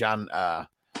Cook, Zonovan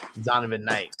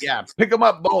Knight. Yeah, pick them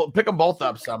both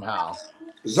up somehow.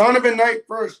 Zonovan Knight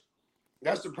first.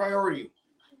 That's the priority.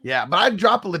 Yeah, but I'd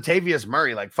drop a Latavius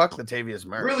Murray. Like, fuck Latavius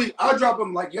Murray. Really? I'll drop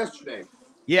him like yesterday.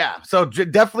 Yeah, so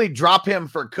definitely drop him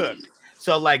for Cook.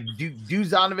 So, like, do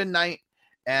Zonovan Knight.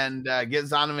 And get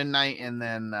Zonovan Knight, and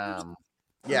then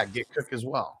get Cook as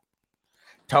well.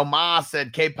 Tomas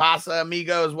said, "Que pasa,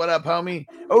 amigos? What up, homie?"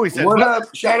 Oh, he said, "What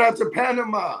up?" Shout out to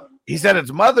Panama. He said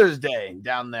it's Mother's Day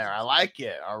down there. I like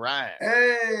it. All right.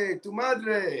 Hey, tu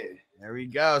madre. There we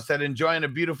go. Said enjoying a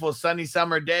beautiful sunny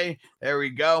summer day. There we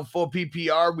go. Full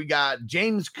PPR. We got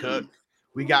James Cook.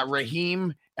 We got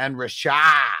Raheem and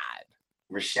Rashad.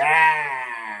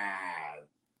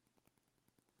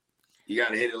 You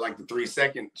got to hit it like the 3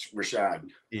 seconds, Rashad.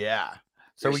 Yeah.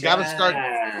 So we got to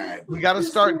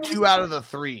start 2 out of the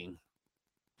 3.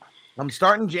 I'm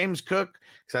starting James Cook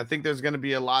because I think there's going to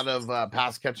be a lot of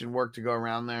pass catching work to go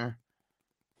around there.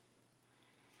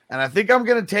 And I think I'm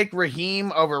going to take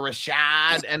Raheem over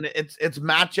Rashad, and it's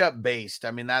matchup based.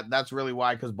 I mean, that's really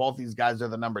why, because both these guys are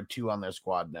the number 2 on their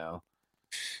squad now.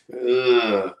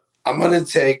 I'm going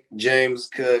to take James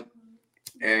Cook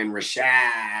and Rashad.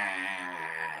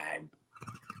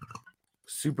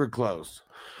 Super close.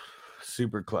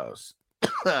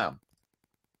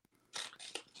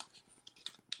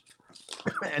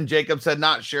 And Jacob said,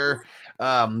 not sure.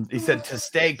 He said to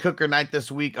stay Cook or Knight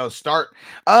this week. Oh, start.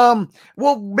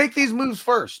 We'll make these moves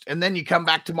first, and then you come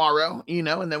back tomorrow,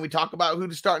 and then we talk about who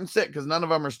to start and sit because none of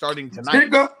them are starting tonight.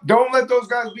 Don't let those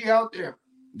guys be out there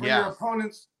for your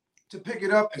opponents to pick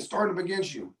it up and start them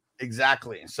against you.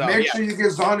 Exactly. So make sure you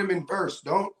get Zonovan first.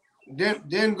 Don't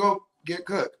then go get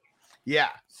Cook. Yeah.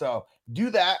 So do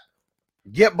that.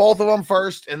 get both of them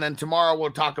first, and then tomorrow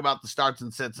we'll talk about the starts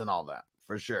and sits and all that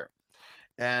for sure.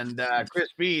 And Chris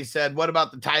B said, "What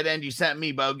about the tight end you sent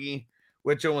me, Bogey?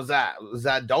 Which one was that? Was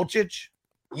that Dulcich?"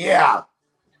 Yeah.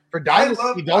 For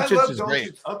Dynasty, Dulcich is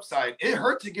great. Upside. It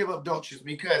hurt to give up Dulcich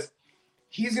because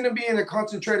he's going to be in a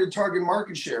concentrated target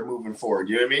market share moving forward.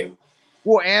 You know what I mean?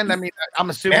 Well, and I mean, I'm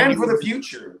assuming, and for the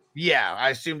future. Yeah, I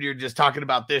assumed you're just talking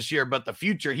about this year, but the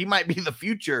future, he might be the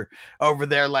future over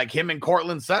there, like him and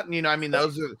Cortland Sutton. You know, I mean,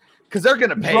 those are because they're going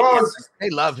to pay him. They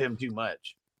love him too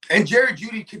much. And Jerry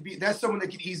Jeudy that's someone that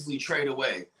could easily trade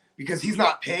away because he's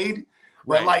not paid.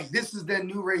 But Right. like, this is their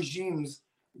new regime's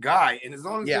guy, and as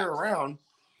long as they're around,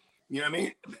 you know what I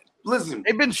mean? Listen,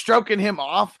 they've been stroking him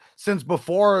off since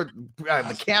before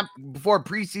the camp, before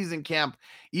preseason camp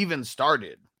even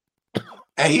started.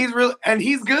 And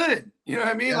he's good. You know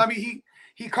what I mean? Yeah. I mean,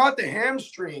 he caught the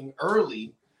hamstring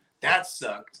early. That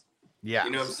sucked. Yeah.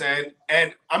 You know what I'm saying?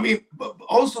 And I mean, but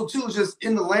also too, just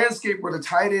in the landscape where the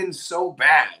tight end's so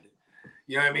bad.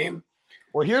 You know what I mean?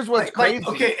 Well, here's what's crazy.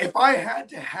 Okay, if I had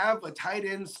to have a tight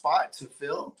end spot to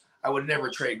fill, I would never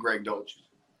trade Greg Dulcich.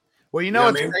 Well, you know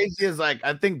what's crazy is like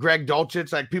I think Greg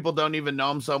Dulcich, like people don't even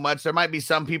know him so much. There might be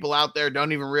some people out there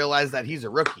don't even realize that he's a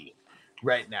rookie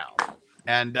right now.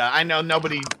 And I know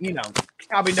nobody, you know,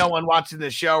 probably no one watching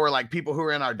this show or like people who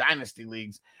are in our dynasty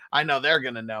leagues. I know they're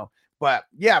gonna know, but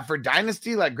yeah, for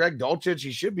dynasty, like Greg Dulcich,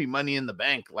 he should be money in the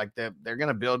bank. Like they're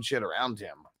gonna build shit around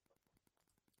him.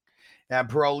 And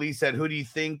Paroli said, "Who do you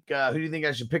think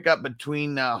I should pick up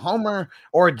between Homer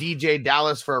or DJ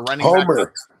Dallas for a running back?"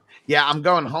 Homer. Yeah, I'm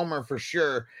going Homer for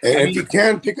sure. And if you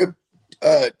can pick up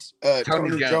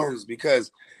Tony Jones,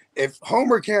 because if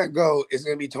Homer can't go, it's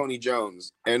gonna be Tony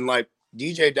Jones. And like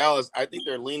DJ Dallas, I think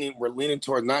we're leaning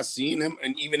toward not seeing him.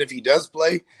 And even if he does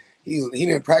play, he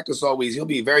didn't practice always. He'll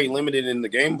be very limited in the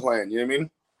game plan. You know what I mean?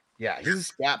 Yeah, he's a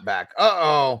scat back.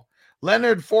 Uh-oh.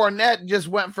 Leonard Fournette just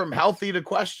went from healthy to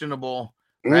questionable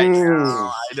right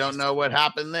now. I don't know what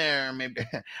happened there. Maybe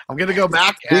I'm gonna go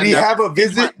back. Did he have a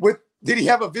visit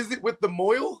with the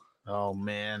Moyle? Oh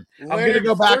man. I'm gonna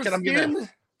go back and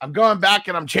I'm going back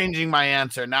and I'm changing my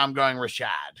answer. Now I'm going Rashad.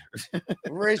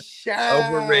 Rashad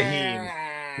over Raheem.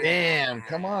 Damn,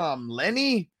 come on,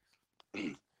 Lenny.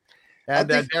 And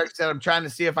Derek said, I'm trying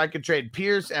to see if I could trade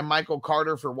Pierce and Michael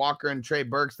Carter for Walker and Trey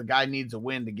Burks. The guy needs a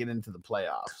win to get into the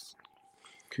playoffs.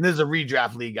 And this is a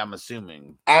redraft league, I'm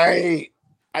assuming. I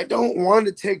don't want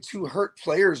to take two hurt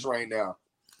players right now.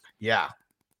 Yeah.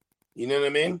 You know what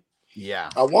I mean? Yeah.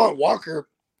 I want Walker,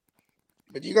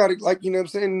 but you got to, like, you know what I'm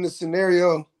saying, in the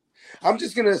scenario, I'm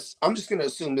just gonna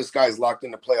assume this guy's locked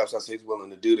in the playoffs. I say he's willing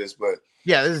to do this, but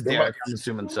yeah, this is Derek. I'm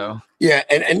assuming so. Yeah,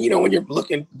 and you know, when you're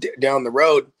looking down the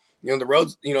road, you know, the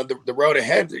roads, you know, the road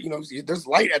ahead, you know, there's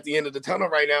light at the end of the tunnel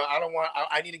right now.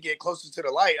 I need to get closer to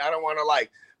the light. I don't want to like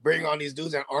bring on these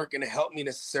dudes that aren't going to help me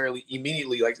necessarily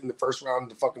immediately, like in the first round of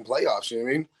the fucking playoffs. You know what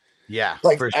I mean? Yeah,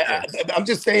 like for sure. I'm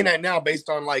just saying that now based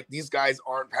on like these guys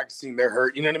aren't practicing their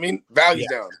hurt. You know what I mean? Value's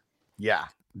down. Yeah,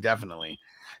 definitely.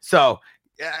 So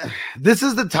this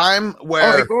is the time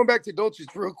where going back to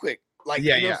Dulcich real quick. Like, you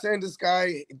know what I'm saying? This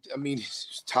guy, I mean,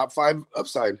 he's top 5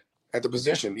 upside at the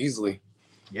position easily.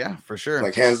 Yeah, for sure.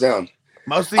 Like hands down.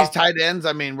 Most of these tight ends,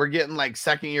 I mean, we're getting like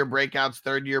second-year breakouts,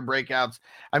 third-year breakouts.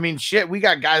 I mean, shit, we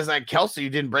got guys like Kelsey who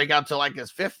didn't break out till like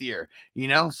his 5th year, you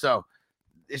know? So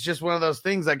it's just one of those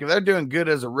things. Like if they're doing good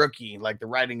as a rookie, like the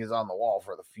writing is on the wall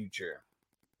for the future.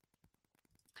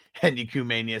 And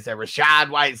Mania said Rashad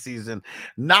White season.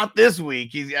 Not this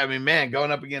week.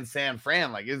 Going up against San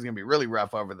Fran, like it's gonna be really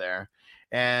rough over there.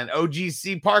 And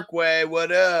OGC Parkway,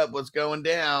 what up? What's going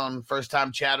down? First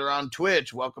time chatter on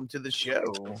Twitch. Welcome to the show.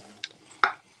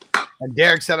 And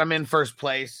Derek said I'm in first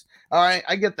place. All right,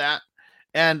 I get that.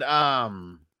 And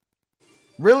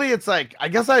really, it's like I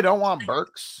guess I don't want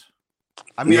Burks.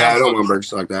 I don't want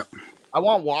Burks like that. I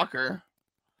want Walker.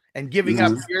 And giving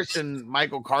up Pierce and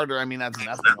Michael Carter, I mean, that's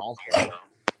nothing also.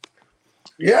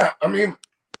 Yeah, I mean,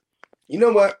 you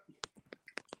know what?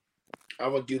 I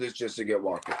would do this just to get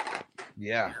Walker.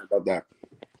 Yeah. How about that?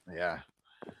 Yeah.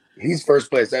 He's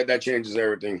first place. That changes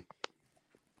everything.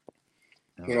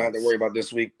 You don't have to worry about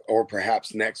this week or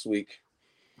perhaps next week.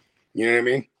 You know what I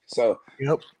mean? So,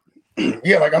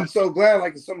 yeah, like I'm so glad,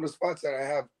 like in some of the spots that I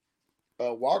have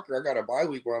Walker, I got a bye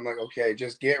week where I'm like, okay,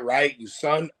 just get right, you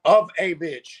son of a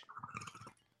bitch.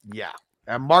 Yeah.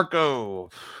 And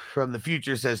Marco from the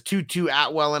future says 2-2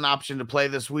 Atwell an option to play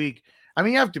this week. I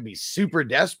mean, you have to be super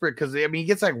desperate because he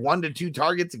gets like 1 to 2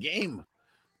 targets a game.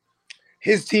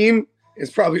 His team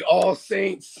is probably all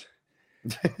Saints,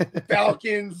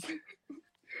 Falcons,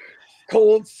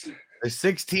 Colts. There's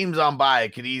 6 teams on bye.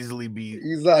 It could easily be.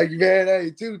 He's like, man,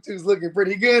 hey, Tutu's looking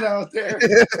pretty good out there.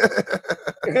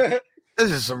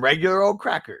 This is some regular old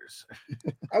crackers.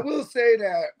 I will say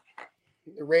that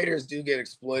the Raiders do get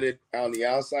exploited on the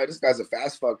outside. This guy's a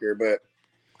fast fucker, but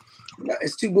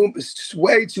it's It's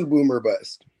way too boomer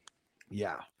bust.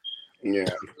 Yeah. Yeah.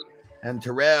 And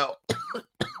Terrell,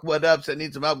 what up? I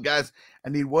need some help, guys. I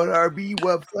need 1 RB,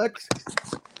 1 flex.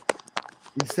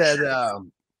 He said,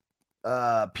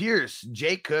 Pierce,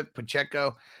 Jay Cook,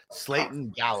 Pacheco,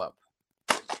 Slayton, Gallup.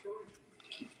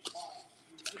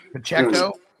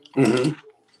 Pacheco. Mm-hmm.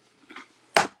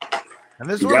 And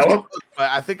this one,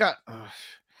 but I think I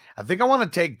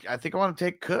want to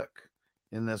take Cook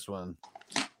in this one.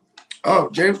 Oh,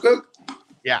 James Cook?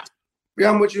 Yeah. Yeah,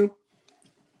 I'm with you.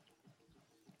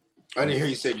 I didn't hear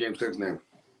you say James Cook's name.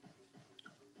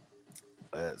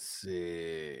 Let's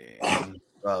see.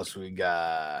 What else we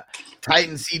got?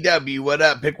 Titan CW, what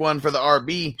up? Pick one for the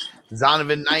RB.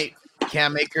 Zonovan Knight,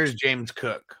 Cam Akers, James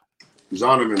Cook.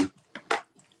 Zonovan.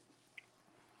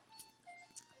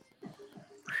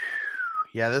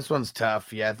 Yeah, this one's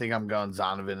tough. Yeah, I think I'm going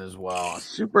Zonovan as well.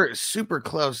 Super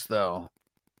close, though.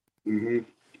 Mm-hmm.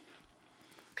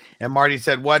 And Marty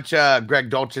said, watch Greg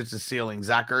Dulcich's ceiling,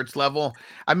 Zach Ertz level.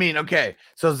 I mean, okay,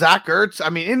 so Zach Ertz, I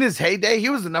mean, in his heyday, he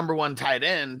was the #1 tight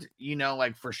end,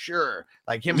 like for sure.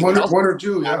 Like him, one or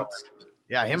two, yeah.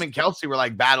 Yeah, him and Kelsey were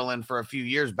like battling for a few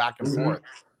years back and forth.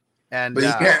 And but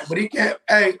he can't.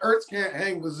 Hey, Ertz can't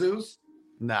hang with Zeus.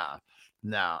 No.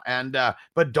 And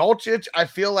but Dulcich, I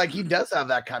feel like he does have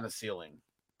that kind of ceiling.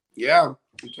 Yeah,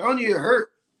 I'm telling you, it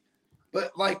hurt.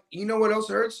 But like, you know what else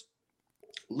hurts?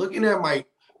 Looking at my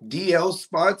DL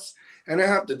spots, and I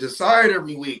have to decide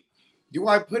every week. Do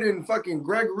I put in fucking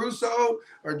Greg Russo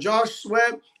or Josh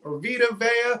Sweat or Vita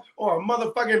Vea or a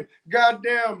motherfucking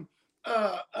goddamn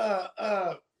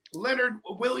Leonard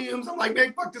Williams? I'm like,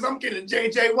 man, fuck this. I'm getting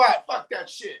JJ Watt. Fuck that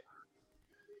shit.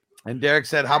 And Derek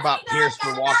said, how about Pierce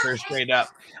for Walker straight up?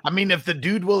 I mean, if the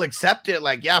dude will accept it,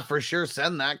 like, yeah, for sure,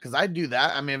 send that, because I do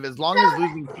that. I mean, as long as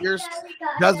losing Pierce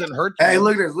doesn't hurt you. Hey,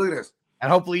 look at this.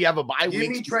 And hopefully you have a bye week.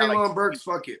 Give me Treylon Burks,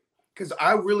 fuck it. Because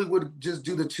I really would just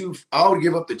do the 2. I would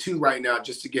give up the 2 right now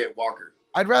just to get Walker.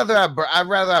 I'd rather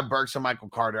have Burks and Michael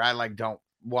Carter. I don't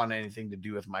want anything to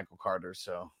do with Michael Carter,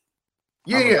 so.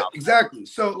 Yeah, exactly.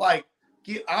 So, like,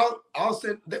 I'll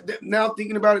send now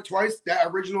thinking about it twice. That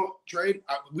original trade,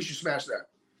 we should smash that.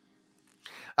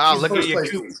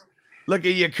 Look at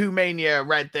Yaku Mania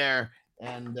right there.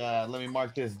 And let me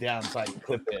mark this down so I can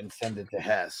clip it and send it to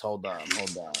Hess. Hold on.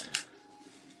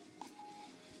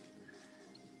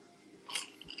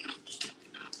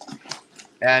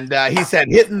 And he said,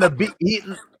 hitting the beat.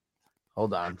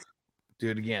 Hold on. Do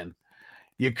it again.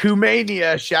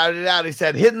 Yakumania shouted out. He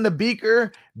said, hitting the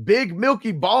beaker, big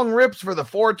milky bong rips for the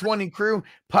 420 crew,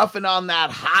 puffing on that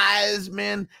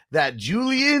Heisman, that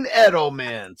Julian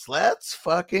Edelman. Let's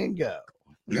fucking go.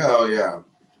 Oh, yeah.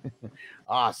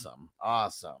 Awesome.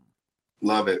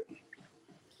 Love it.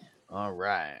 All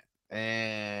right.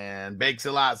 And Bakes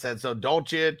a Lot said, so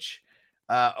Dulcich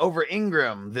over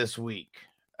Ingram this week.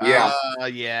 Yeah.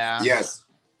 Yeah. Yes.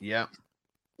 Yep.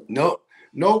 No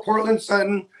Cortland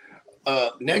Sutton.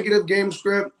 Negative game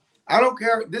script. I don't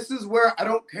care. This is where I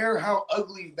don't care how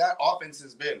ugly that offense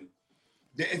has been.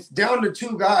 It's down to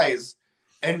 2 guys,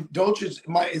 and Dulcich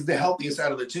is the healthiest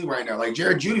out of the 2 right now. Like,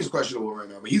 Jared Judy's questionable right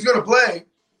now, but he's going to play.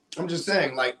 I'm just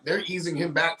saying, like, they're easing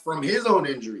him back from his own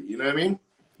injury. You know what I mean?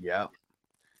 Yeah.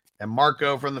 And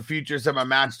Marco from the future said, my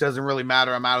match doesn't really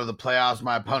matter. I'm out of the playoffs.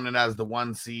 My opponent has the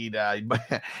 1 seed.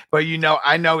 But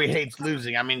I know he hates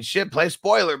losing. I mean, shit, play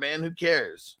spoiler, man. Who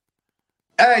cares?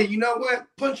 Hey, you know what?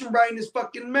 Punch him right in his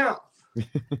fucking mouth.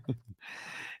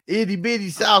 Itty bitty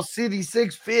South City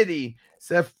 650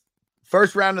 said,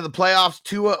 first round of the playoffs,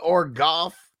 Tua or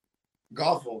Goff?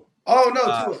 Goffle. Oh, no,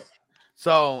 Tua.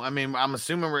 So, I mean, I'm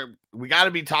assuming we got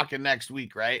to be talking next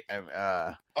week, right?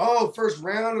 First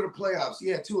round of the playoffs.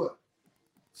 Yeah, Tua.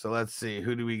 So let's see.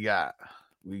 Who do we got?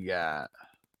 We got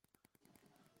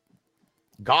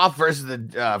Goff versus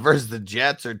the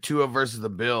Jets, or Tua versus the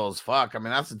Bills. Fuck. I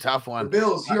mean, that's a tough one. The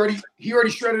Bills. He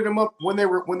already shredded them up when they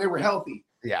were healthy.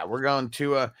 Yeah, we're going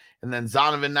Tua, and then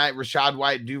Zonovan Knight, Rashad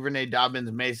White, Duvernay,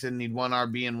 Dobbins, Mason need 1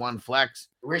 RB and 1 flex.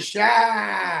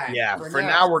 Rashad. Yeah, for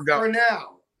now we're going. For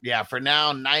now. Yeah, for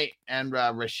now, Knight and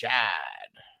Rashad.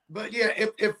 But yeah,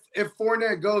 if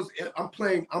Fournette goes, I'm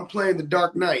playing the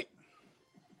Dark Knight.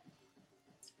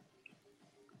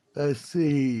 Let's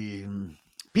see.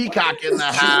 Peacock in the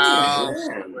house.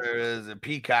 Where is it?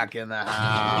 Peacock in the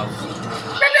house.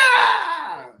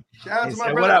 Shout out to my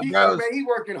said, brother what up, Peacock, bros? man. He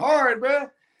working hard, bro.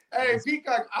 Hey,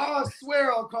 Peacock, I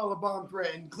swear I'll call a bomb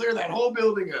threat and clear that whole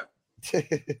building up. You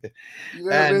know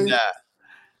what I mean?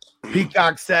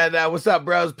 Peacock said, what's up,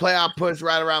 bros? Playoff push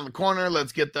right around the corner.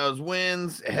 Let's get those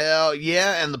wins. Hell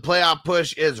yeah. And the playoff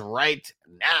push is right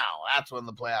now. That's when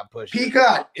the playoff push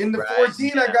Peacock, in the right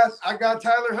 14, now. I got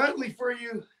Tyler Huntley for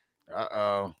you.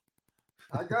 Uh-oh.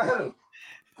 I got him.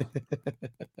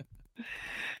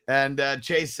 And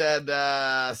Chase said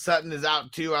Sutton is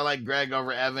out too. I like Greg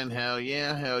over Evan. Hell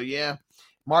yeah.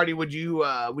 Marty, would you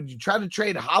try to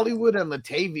trade Hollywood and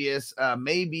Latavius?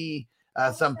 Maybe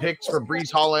some picks for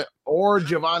Breece Hall or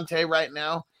Javonte right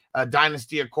now.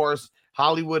 Dynasty, of course.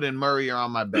 Hollywood and Murray are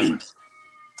on my bench.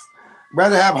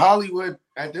 Rather have Hollywood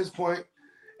at this point.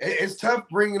 It's tough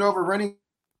bringing over running.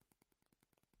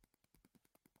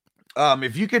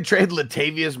 If you could trade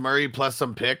Latavius Murray plus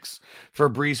some picks for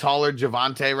Breece Hall or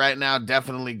Javonte right now,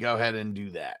 definitely go ahead and do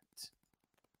that.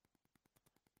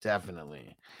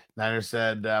 Definitely. Niner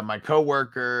said, my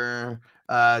coworker,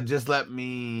 just let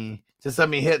me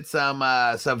hit some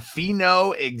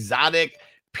Pheno exotic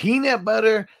peanut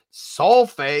butter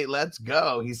sulfate. Let's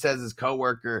go. He says his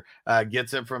coworker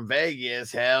gets it from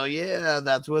Vegas. Hell yeah,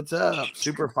 that's what's up.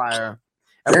 Super fire.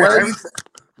 And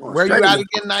where are you at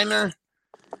again, Niner?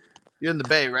 You're in the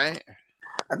Bay, right?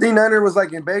 I think Niner was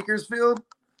like in Bakersfield.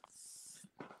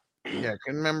 Yeah, I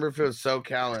couldn't remember if it was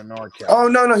SoCal or NorCal. Oh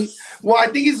no. Well, I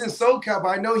think he's in SoCal, but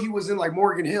I know he was in like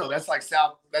Morgan Hill. That's like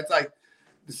South. That's like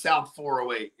the South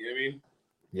 408. You know what I mean?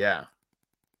 Yeah.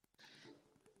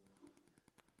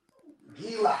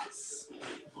 Gilas.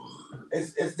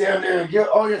 It's down there.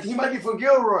 Oh yeah, he might be from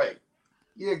Gilroy.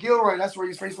 Yeah, Gilroy. That's where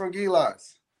he's from.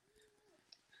 Gilas.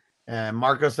 And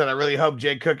Marco said, I really hope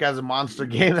Jay Cook has a monster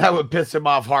game. That would piss him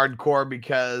off hardcore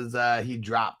because he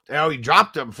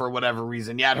dropped him for whatever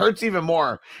reason. Yeah, it hurts even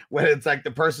more when it's like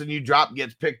the person you drop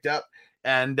gets picked up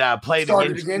and played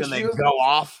against you and they go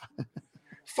off.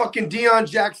 Fucking Deion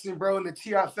Jackson, bro, in the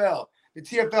TFL. The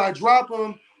TFL, I drop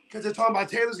him because they're talking about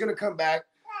Taylor's going to come back.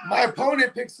 My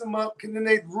opponent picks him up, and then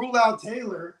they rule out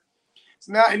Taylor.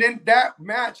 So now, and then that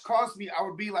match cost me, I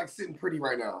would be like sitting pretty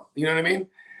right now. You know what I mean?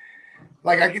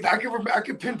 Like I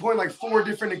could pinpoint like 4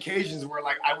 different occasions where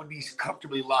like I would be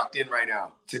comfortably locked in right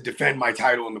now to defend my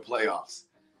title in the playoffs.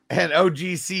 And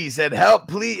OGC said, "Help,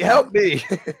 please help me."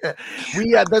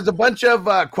 There's a bunch of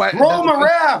questions. Roll my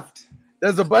raft.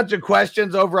 There's a bunch of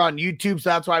questions over on YouTube, so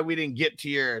that's why we didn't get to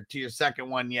your second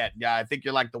one yet. Yeah, I think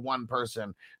you're like the one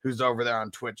person who's over there on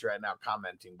Twitch right now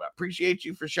commenting. But appreciate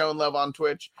you for showing love on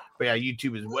Twitch. But yeah,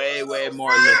 YouTube is way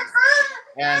more lit.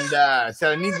 And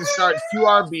said I need to start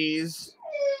QRBs,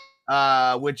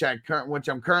 which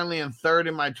I'm currently in 3rd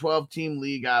in my 12-team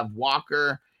league. I have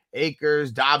Walker,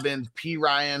 Akers, Dobbins, P.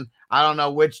 Ryan. I don't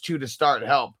know which 2 to start.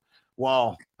 Help.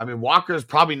 Well, I mean, Walker's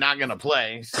probably not going to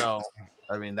play, so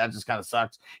I mean that just kind of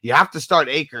sucks. You have to start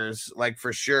Akers, like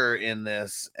for sure in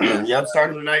this. Yep,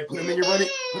 starting tonight. Put him in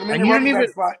your running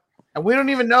back spot. And we don't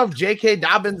even know if J.K.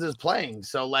 Dobbins is playing.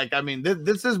 So, like, I mean,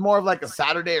 this is more of like a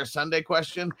Saturday or Sunday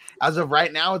question. As of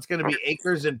right now, it's going to be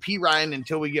Akers and P. Ryan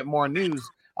until we get more news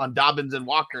on Dobbins and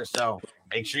Walker. So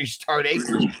make sure you start Akers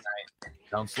tonight.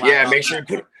 Don't slap. Yeah, make sure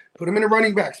you put him in a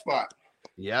running back spot.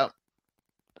 Yep.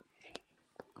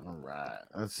 All right.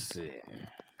 Let's see.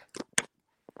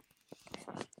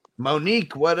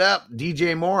 Monique, what up?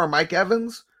 DJ Moore or Mike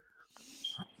Evans?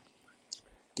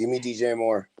 Give me DJ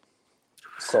Moore.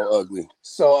 So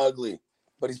ugly.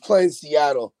 But he's playing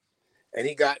Seattle, and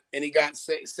he got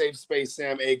safe space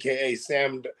Sam, aka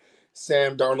Sam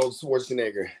Darnold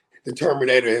Schwarzenegger, the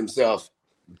Terminator himself.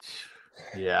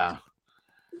 Yeah.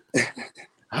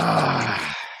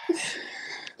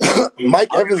 Mike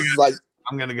Evans is like.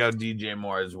 I'm gonna go DJ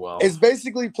Moore as well. It's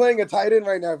basically playing a tight end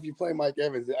right now. If you play Mike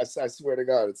Evans, I swear to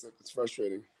God, it's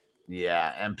frustrating.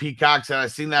 Yeah, and Peacock said, I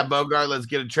seen that Bogart. Let's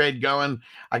get a trade going.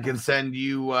 I can send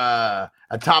you a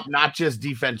top-notchest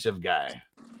defensive guy.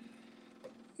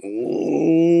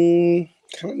 Kind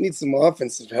of need some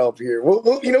offensive help here.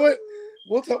 Well, you know what?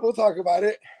 We'll talk about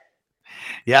it.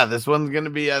 Yeah, this one's gonna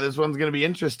be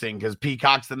interesting because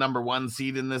Peacock's the number 1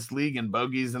 seed in this league, and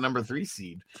Bogey's the number 3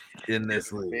 seed in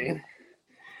this league. Man.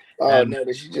 Oh no!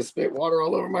 Did she just spit water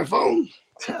all over my phone?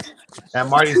 And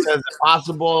Marty says it's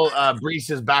possible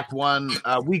Breece is back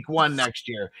week 1 next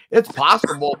year. It's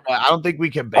possible, but I don't think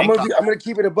we can bank. I'm gonna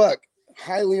keep it a buck.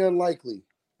 Highly unlikely.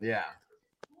 Yeah.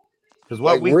 Because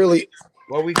what week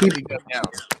did he go down?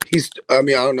 I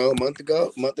don't know, a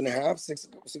month and a half, 6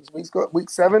 weeks ago, week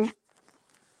 7.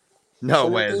 No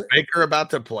way. Is Baker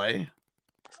about to play?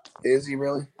 Is he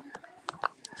really?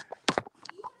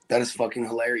 That is fucking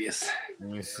hilarious. Let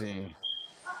me see.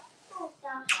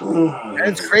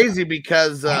 It's crazy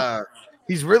because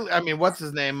He's really, I mean, what's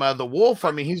his name? The Wolf.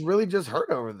 I mean, he's really just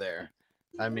hurt over there.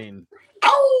 I mean,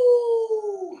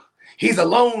 oh, he's a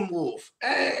lone wolf.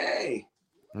 Hey,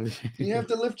 you have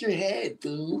to lift your head,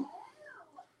 dude.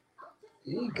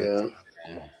 There you go.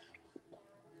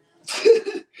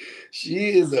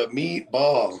 She is a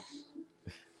meatball.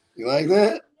 You like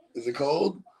that? Is it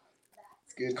cold?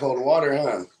 It's good cold water,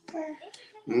 huh?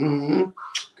 Mm-hmm.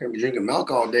 Can't be drinking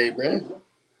milk all day, bro.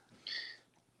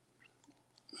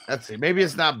 Let's see. Maybe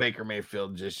it's not Baker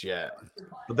Mayfield just yet,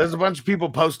 but there's a bunch of people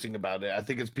posting about it. I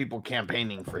think it's people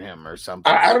campaigning for him or something.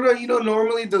 I don't know. You know,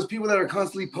 normally those people that are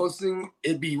constantly posting,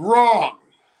 it'd be wrong.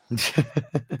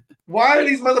 Why are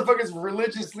these motherfuckers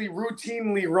religiously,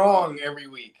 routinely wrong every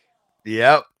week?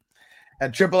 Yep.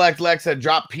 And Triple X Lex said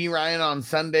drop P Ryan on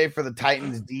Sunday for the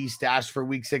Titans D stash for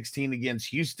week 16 against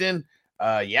Houston.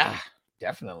 Yeah,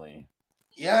 definitely.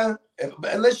 Yeah,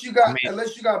 unless you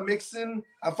got Mixon,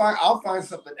 I'll find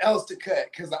something else to cut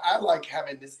because I like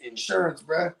having this insurance,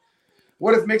 bruh.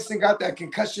 What if Mixon got that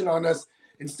concussion on us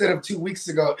instead of 2 weeks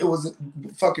ago? It was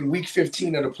fucking week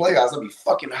 15 of the playoffs. I'd be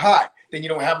fucking hot. Then you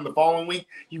don't have him the following week.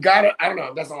 You got it. I don't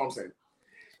know. That's all I'm saying.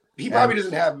 He probably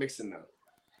doesn't have Mixon though.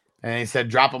 And he said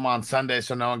drop him on Sunday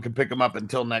so no one can pick him up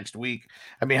until next week.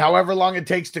 I mean, however long it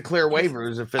takes to clear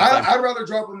waivers. If it's I'd rather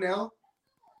drop him now.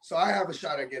 So I have a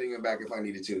shot at getting him back if I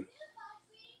needed to,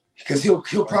 because he'll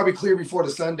probably clear before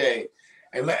the Sunday,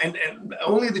 and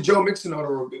only the Joe Mixon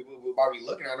owner will probably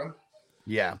looking at him.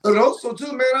 Yeah. But also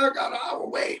too, man, I will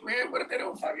wait, man. What if they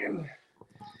don't fucking?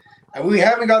 And we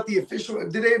haven't got the official.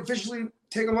 Did they officially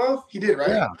take him off? He did, right?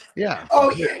 Yeah. Yeah.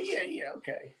 Oh yeah.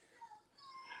 Okay.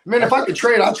 Man, if I could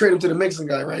trade, I'll trade him to the Mixon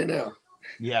guy right now.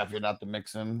 Yeah, if you're not the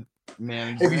Mixon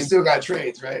man. If you still got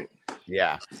trades, right?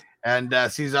 Yeah. And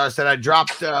Cesar said, I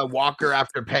dropped Walker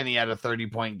after Penny had a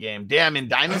 30-point game. Damn, in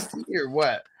Dynasty or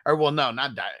what? Or, well, no,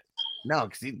 not Dynasty. No,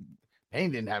 because Penny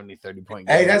didn't have any 30-point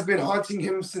games. Hey, that's been haunting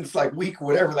him since like week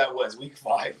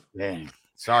 5. Dang.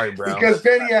 Sorry, bro. Because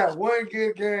Penny had one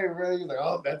good game, bro. You're like,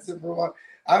 oh, that's it for a while.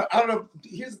 I don't know.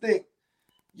 Here's the thing.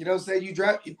 You know, say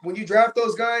when you draft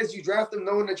those guys, you draft them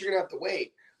knowing that you're going to have to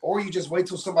wait. Or you just wait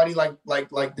till somebody like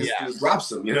this dude drops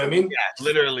them. You know what I mean? Yeah,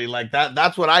 literally like that.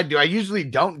 That's what I do. I usually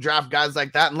don't draft guys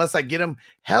like that unless I get them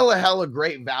hella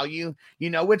great value, you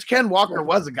know, which Ken Walker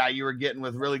was a guy you were getting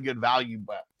with really good value.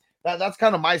 But that's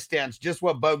kind of my stance, just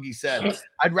what Bogey said.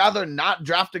 I'd rather not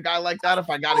draft a guy like that if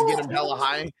I got to get him hella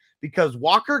high, because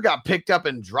Walker got picked up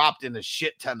and dropped in a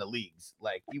shit ton of leagues.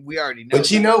 Like, we already know. But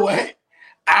you know what?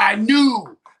 I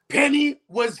knew Penny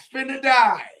was finna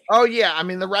die. Oh, yeah. I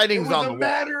mean, the writing's on the wall. It was a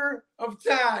matter of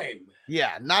time.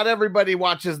 Yeah. Not everybody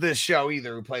watches this show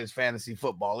either who plays fantasy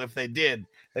football. If they did,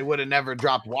 they would have never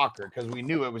dropped Walker because we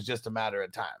knew it was just a matter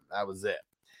of time. That was it.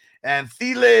 And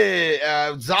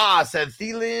Thielen, Zah said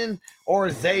Thielen or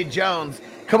Zay Jones.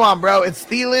 Come on, bro. It's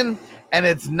Thielen, and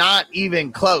it's not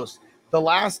even close. The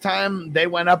last time they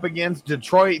went up against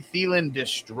Detroit, Thielen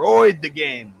destroyed the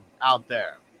game out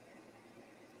there.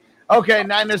 Okay,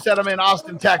 Niners said I'm in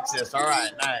Austin, Texas. All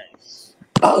right, nice.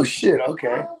 Oh, shit,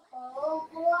 okay.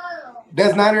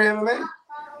 That's Niner MMA?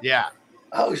 Yeah.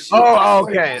 Oh, shit. Oh,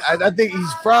 okay. I think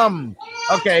he's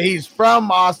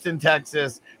from Austin,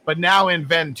 Texas, but now in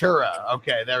Ventura.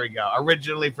 Okay, there we go.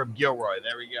 Originally from Gilroy.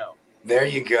 There we go. There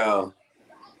you go.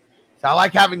 So I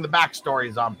like having the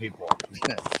backstories on people.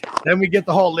 Then we get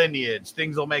the whole lineage.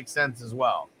 Things will make sense as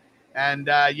well. And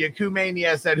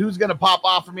Yakumania said, who's going to pop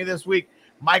off for me this week?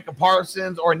 Micah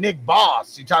Parsons or Nick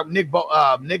Boss? You talk Nick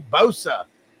Bosa.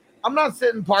 I'm not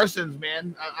sitting Parsons,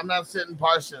 man. I'm not sitting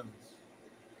Parsons.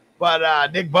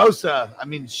 But Nick Bosa, I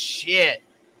mean, shit.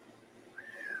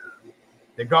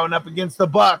 They're going up against the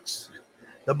Bucs.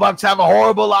 The Bucs have a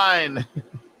horrible line.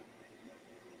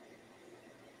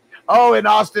 Oh, in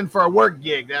Austin for a work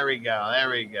gig. There we go.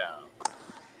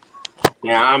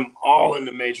 Yeah, I'm all in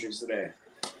the Matrix today.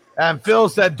 And Phil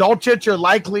said, Dulcich or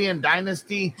Likely in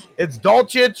Dynasty. It's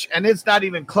Dulcich, and it's not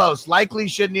even close. Likely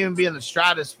shouldn't even be in the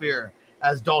stratosphere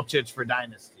as Dulcich for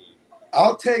Dynasty.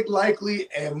 I'll take Likely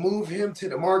and move him to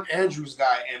the Mark Andrews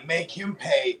guy and make him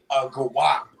pay a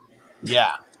guap.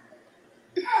 Yeah.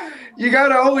 You got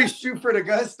to always shoot for the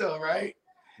gusto, right?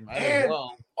 And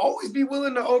always be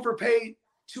willing to overpay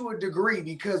to a degree,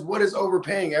 because what is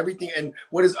overpaying? Everything, and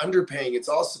what is underpaying? It's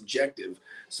all subjective.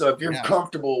 So if you're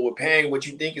comfortable with paying what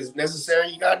you think is necessary,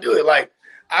 you got to do it. Like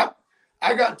I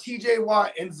got TJ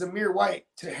Watt and Zamir White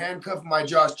to handcuff my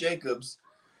Josh Jacobs,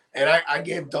 and I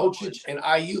gave Dulcich and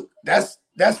IU. That's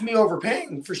me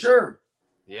overpaying for sure.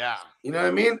 Yeah. You know what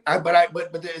I mean?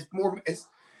 But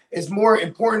it's more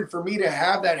important for me to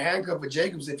have that handcuff of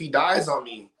Jacobs if he dies on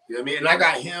me. You know what I mean? And I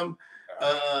got him,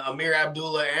 Amir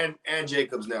Abdullah and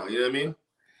Jacobs now. You know what I mean?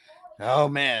 Oh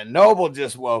man, Noble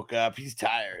just woke up. He's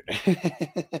tired.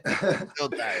 Still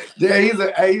tired. Yeah, he's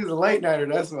a late nighter.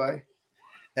 That's why.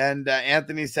 And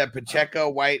Anthony said Pacheco,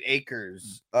 White,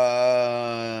 Akers. 2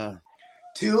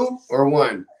 or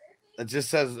 1. It just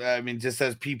says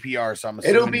PPR. So I'm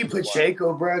assuming it'll be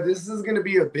Pacheco, bro. This is gonna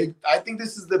be I think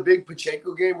this is the big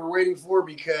Pacheco game we're waiting for,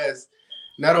 because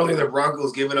not only the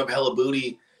Broncos giving up hella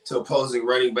booty to opposing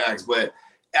running backs, but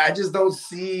I just don't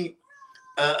see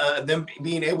them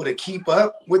being able to keep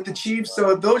up with the Chiefs.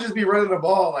 So they'll just be running the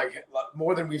ball like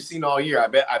more than we've seen all year.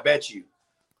 I bet you.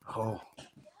 Oh,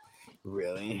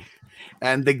 really?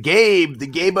 And the Gabe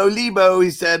Olibo,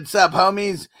 he said, "Sup,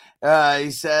 homies?"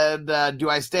 He said, "Do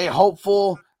I stay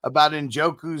hopeful about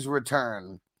Njoku's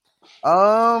return?"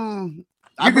 You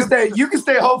can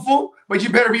stay hopeful, but you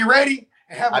better be ready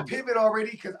and have a pivot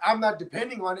already, because I'm not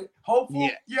depending on it.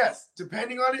 Hopeful, yes.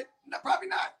 Depending on it, no, probably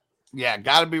not. Yeah,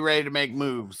 got to be ready to make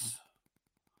moves.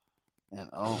 And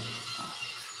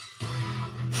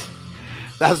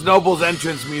that's Noble's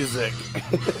entrance music.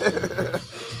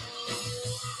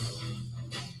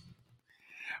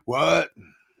 What?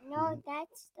 No,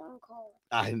 that's Stone Cold.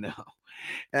 I know.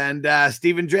 And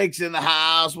Stephen Drake's in the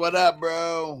house. What up,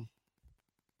 bro?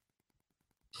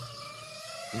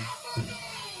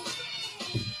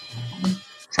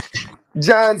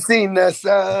 John Cena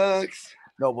sucks.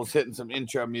 Noble's hitting some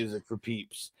intro music for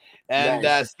peeps.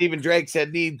 And Stephen Drake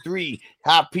said, need 3,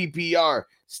 half PPR.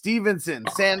 Stevenson,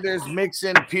 Sanders,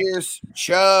 Mixon, Pierce,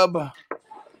 Chubb.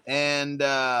 And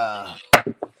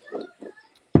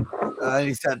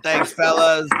he said, thanks,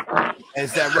 fellas. And he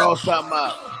said, roll something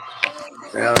up.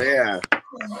 Hell yeah.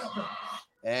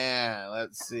 And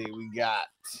let's see, we got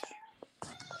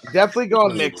definitely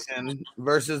going Mixon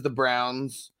versus the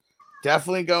Browns.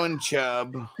 Definitely going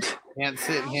Chubb. Can't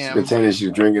sit him. Pretend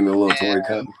you're drinking the little toy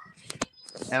cup.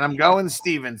 And I'm going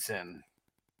Stevenson.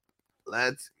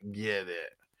 Let's get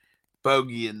it.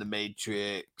 Bogey in the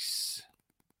Matrix.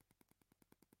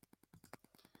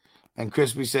 And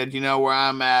Crispy said, you know where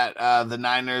I'm at? The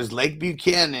Niners, Lake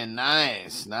Buchanan.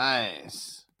 Nice.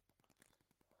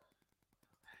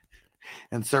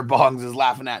 And Sir Bongs is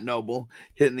laughing at Noble,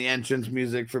 hitting the entrance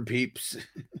music for peeps.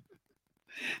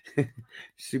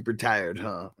 Super tired,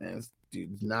 huh? Man, this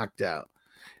dude's knocked out.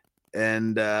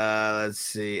 And let's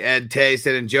see. Ed Tay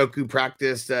said Njoku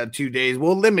practiced 2 days.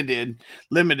 Well, limited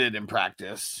in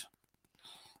practice.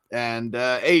 And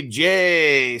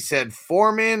AJ said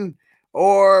Foreman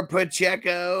or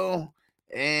Pacheco.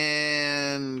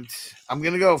 And I'm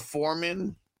going to go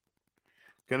Foreman.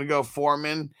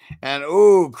 And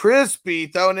Crispy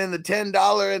throwing in the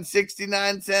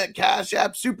 $10.69 Cash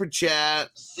App Super Chat.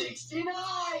 69,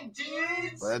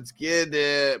 dudes. Let's get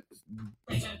it.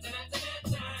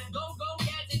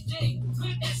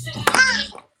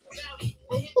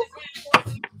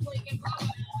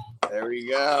 There we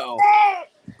go.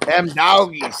 M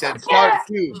Doggy said start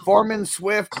 2. Foreman,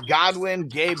 Swift, Godwin,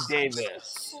 Gabe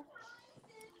Davis.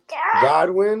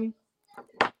 Godwin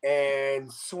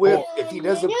and Swift. If he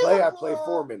doesn't play, I play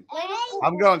Foreman.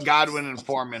 I'm going Godwin and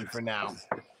Foreman for now.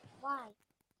 Why?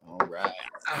 All right.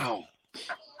 Ow.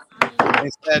 They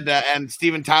said, and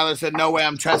Steven Tyler said, no way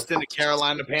I'm trusting a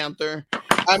Carolina Panther.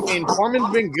 I mean,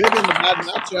 Foreman's been good in the bad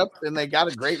matchup, and they got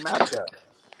a great matchup.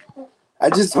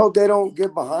 I just hope they don't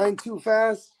get behind too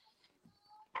fast.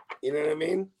 You know what I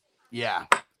mean? Yeah.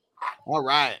 All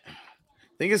right.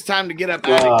 I think it's time to get up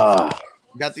out of here.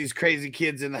 Got these crazy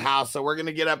kids in the house, so we're going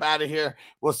to get up out of here.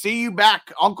 We'll see you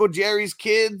back, Uncle Jerry's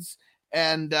kids.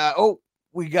 And,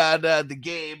 we got the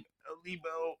Gabe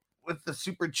Olibo with the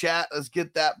super chat. Let's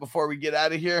get that before we get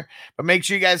out of here. But make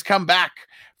sure you guys come back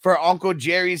for Uncle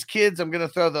Jerry's kids. I'm going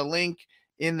to throw the link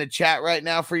in the chat right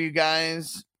now for you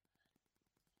guys.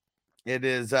 It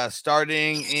is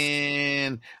starting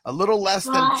in a little less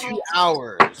than 2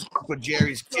 hours. Uncle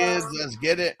Jerry's kids. Let's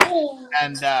get it.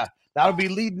 And that'll be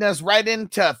leading us right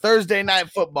into Thursday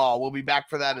Night Football. We'll be back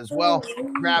for that as well.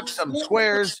 Grab some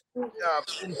squares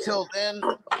until then.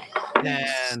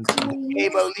 And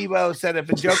Gabe Olivo said if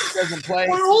Njoku doesn't play,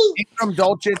 Ingram,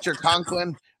 Dulcich, or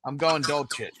Conklin, I'm going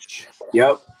Dulcich.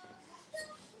 Yep.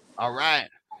 All right.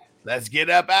 Let's get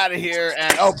up out of here.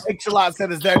 And Pixelot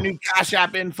said, is there new Cash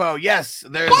App info? Yes,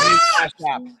 there's new Cash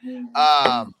App.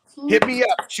 Hit me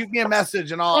up, shoot me a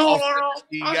message, and I'll send it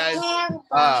to you guys.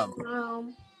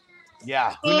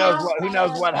 Yeah, who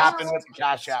knows what happened with the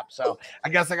Cash App. So I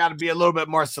guess I got to be a little bit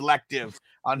more selective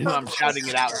on who I'm shouting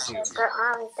it out to.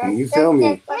 You feel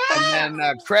me? And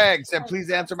then Craig said, please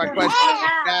answer my question in the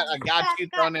chat. I got you,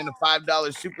 throwing in a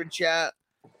 $5 super chat.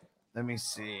 Let me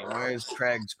see. Where's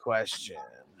Craig's question?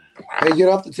 Hey, get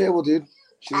off the table, dude.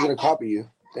 She's going to copy you.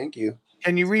 Thank you.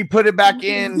 Can you re-put it back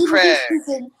in, Craig?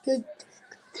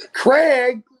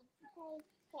 Craig.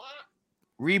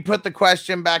 Re-put the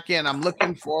question back in. I'm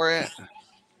looking for it.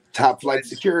 Top flight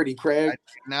security, Craig. I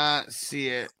do not see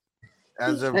it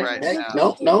as of right now.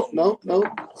 No.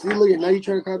 See, look at now. You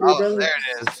trying to copy your brother? There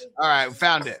it is. All right,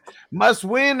 found it. Must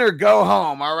win or go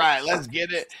home. All right, let's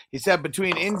get it. He said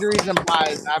between injuries and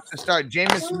buys, I have to start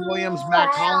Jameson Williams,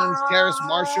 Mac Hollins, Terrace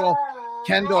Marshall,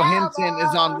 Kendall Hinton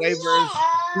is on waivers.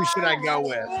 Who should I go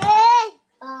with?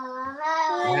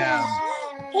 Yeah.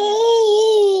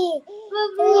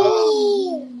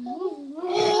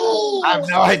 I have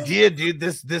no idea, dude.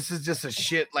 This is just a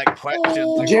shit like question.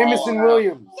 Like, Jameson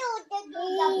Williams.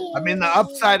 I mean, the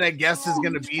upside, I guess, is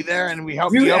going to be there, and we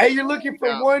hope. Hey, you're looking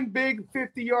for one big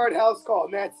 50-yard house call,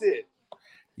 and that's it.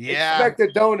 Yeah. Expect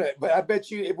a donut, but I bet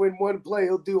you if when one play,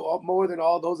 he'll do more than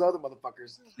all those other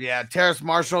motherfuckers. Yeah, Terrace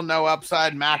Marshall, no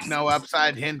upside. Mac, no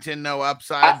upside. Hinton, no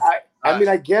upside. I mean,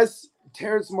 I guess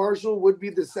Terrace Marshall would be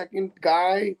the second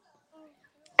guy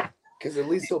because at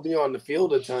least he'll be on the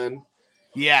field a ton.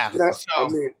 Yeah. I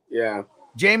mean, yeah.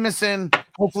 Jameson,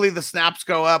 hopefully the snaps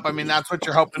go up. I mean, that's what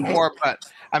you're hoping for. But,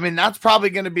 I mean, that's probably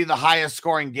going to be the highest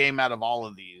scoring game out of all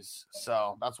of these.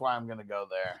 So that's why I'm going to go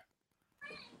there.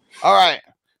 All right.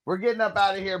 We're getting up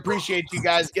out of here. Appreciate you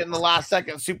guys getting the last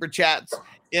second super chats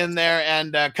in there.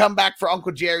 And come back for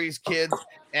Uncle Jerry's Kids.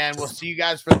 And we'll see you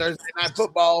guys for Thursday Night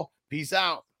Football. Peace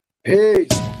out. Peace.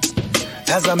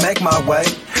 As I make my way,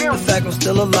 the fact I'm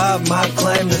still alive, my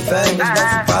claim to fame. It's no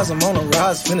surprise I'm on a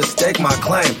rise, finna stake my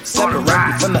claim. Separate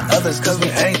me from the others, cause we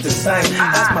ain't the same.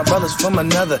 Ask my brothers from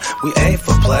another, we ain't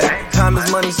for play. Time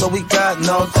is money, so we got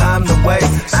no time to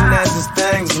waste. Soon as this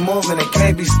thing's moving, it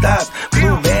can't be stopped.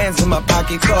 Blue bands in my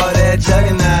pocket, call that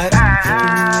juggernaut.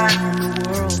 In the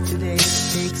world today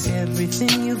takes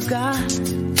everything you've got.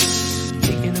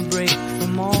 Taking a break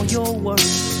from all your work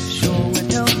sure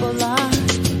would help a lot.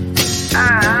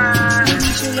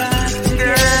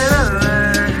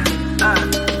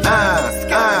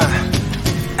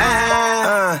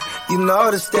 You know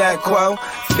the stat quo.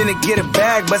 Finna get a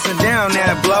bag, bustin' down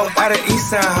that blow. Out of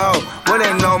Eastside Ho, where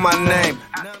they know my name.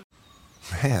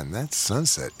 Man, that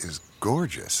sunset is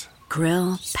gorgeous.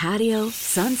 Grill, patio,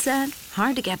 sunset.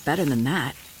 Hard to get better than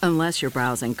that. Unless you're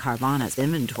browsing Carvana's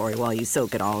inventory while you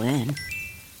soak it all in.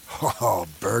 Oh,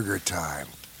 burger time.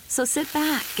 So sit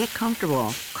back, get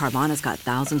comfortable. Carvana's got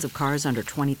thousands of cars under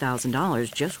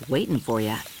 $20,000 just waiting for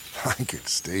you. I could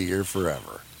stay here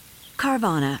forever.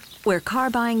 Carvana, where car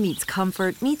buying meets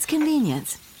comfort, meets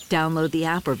convenience. Download the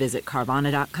app or visit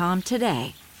Carvana.com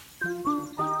today.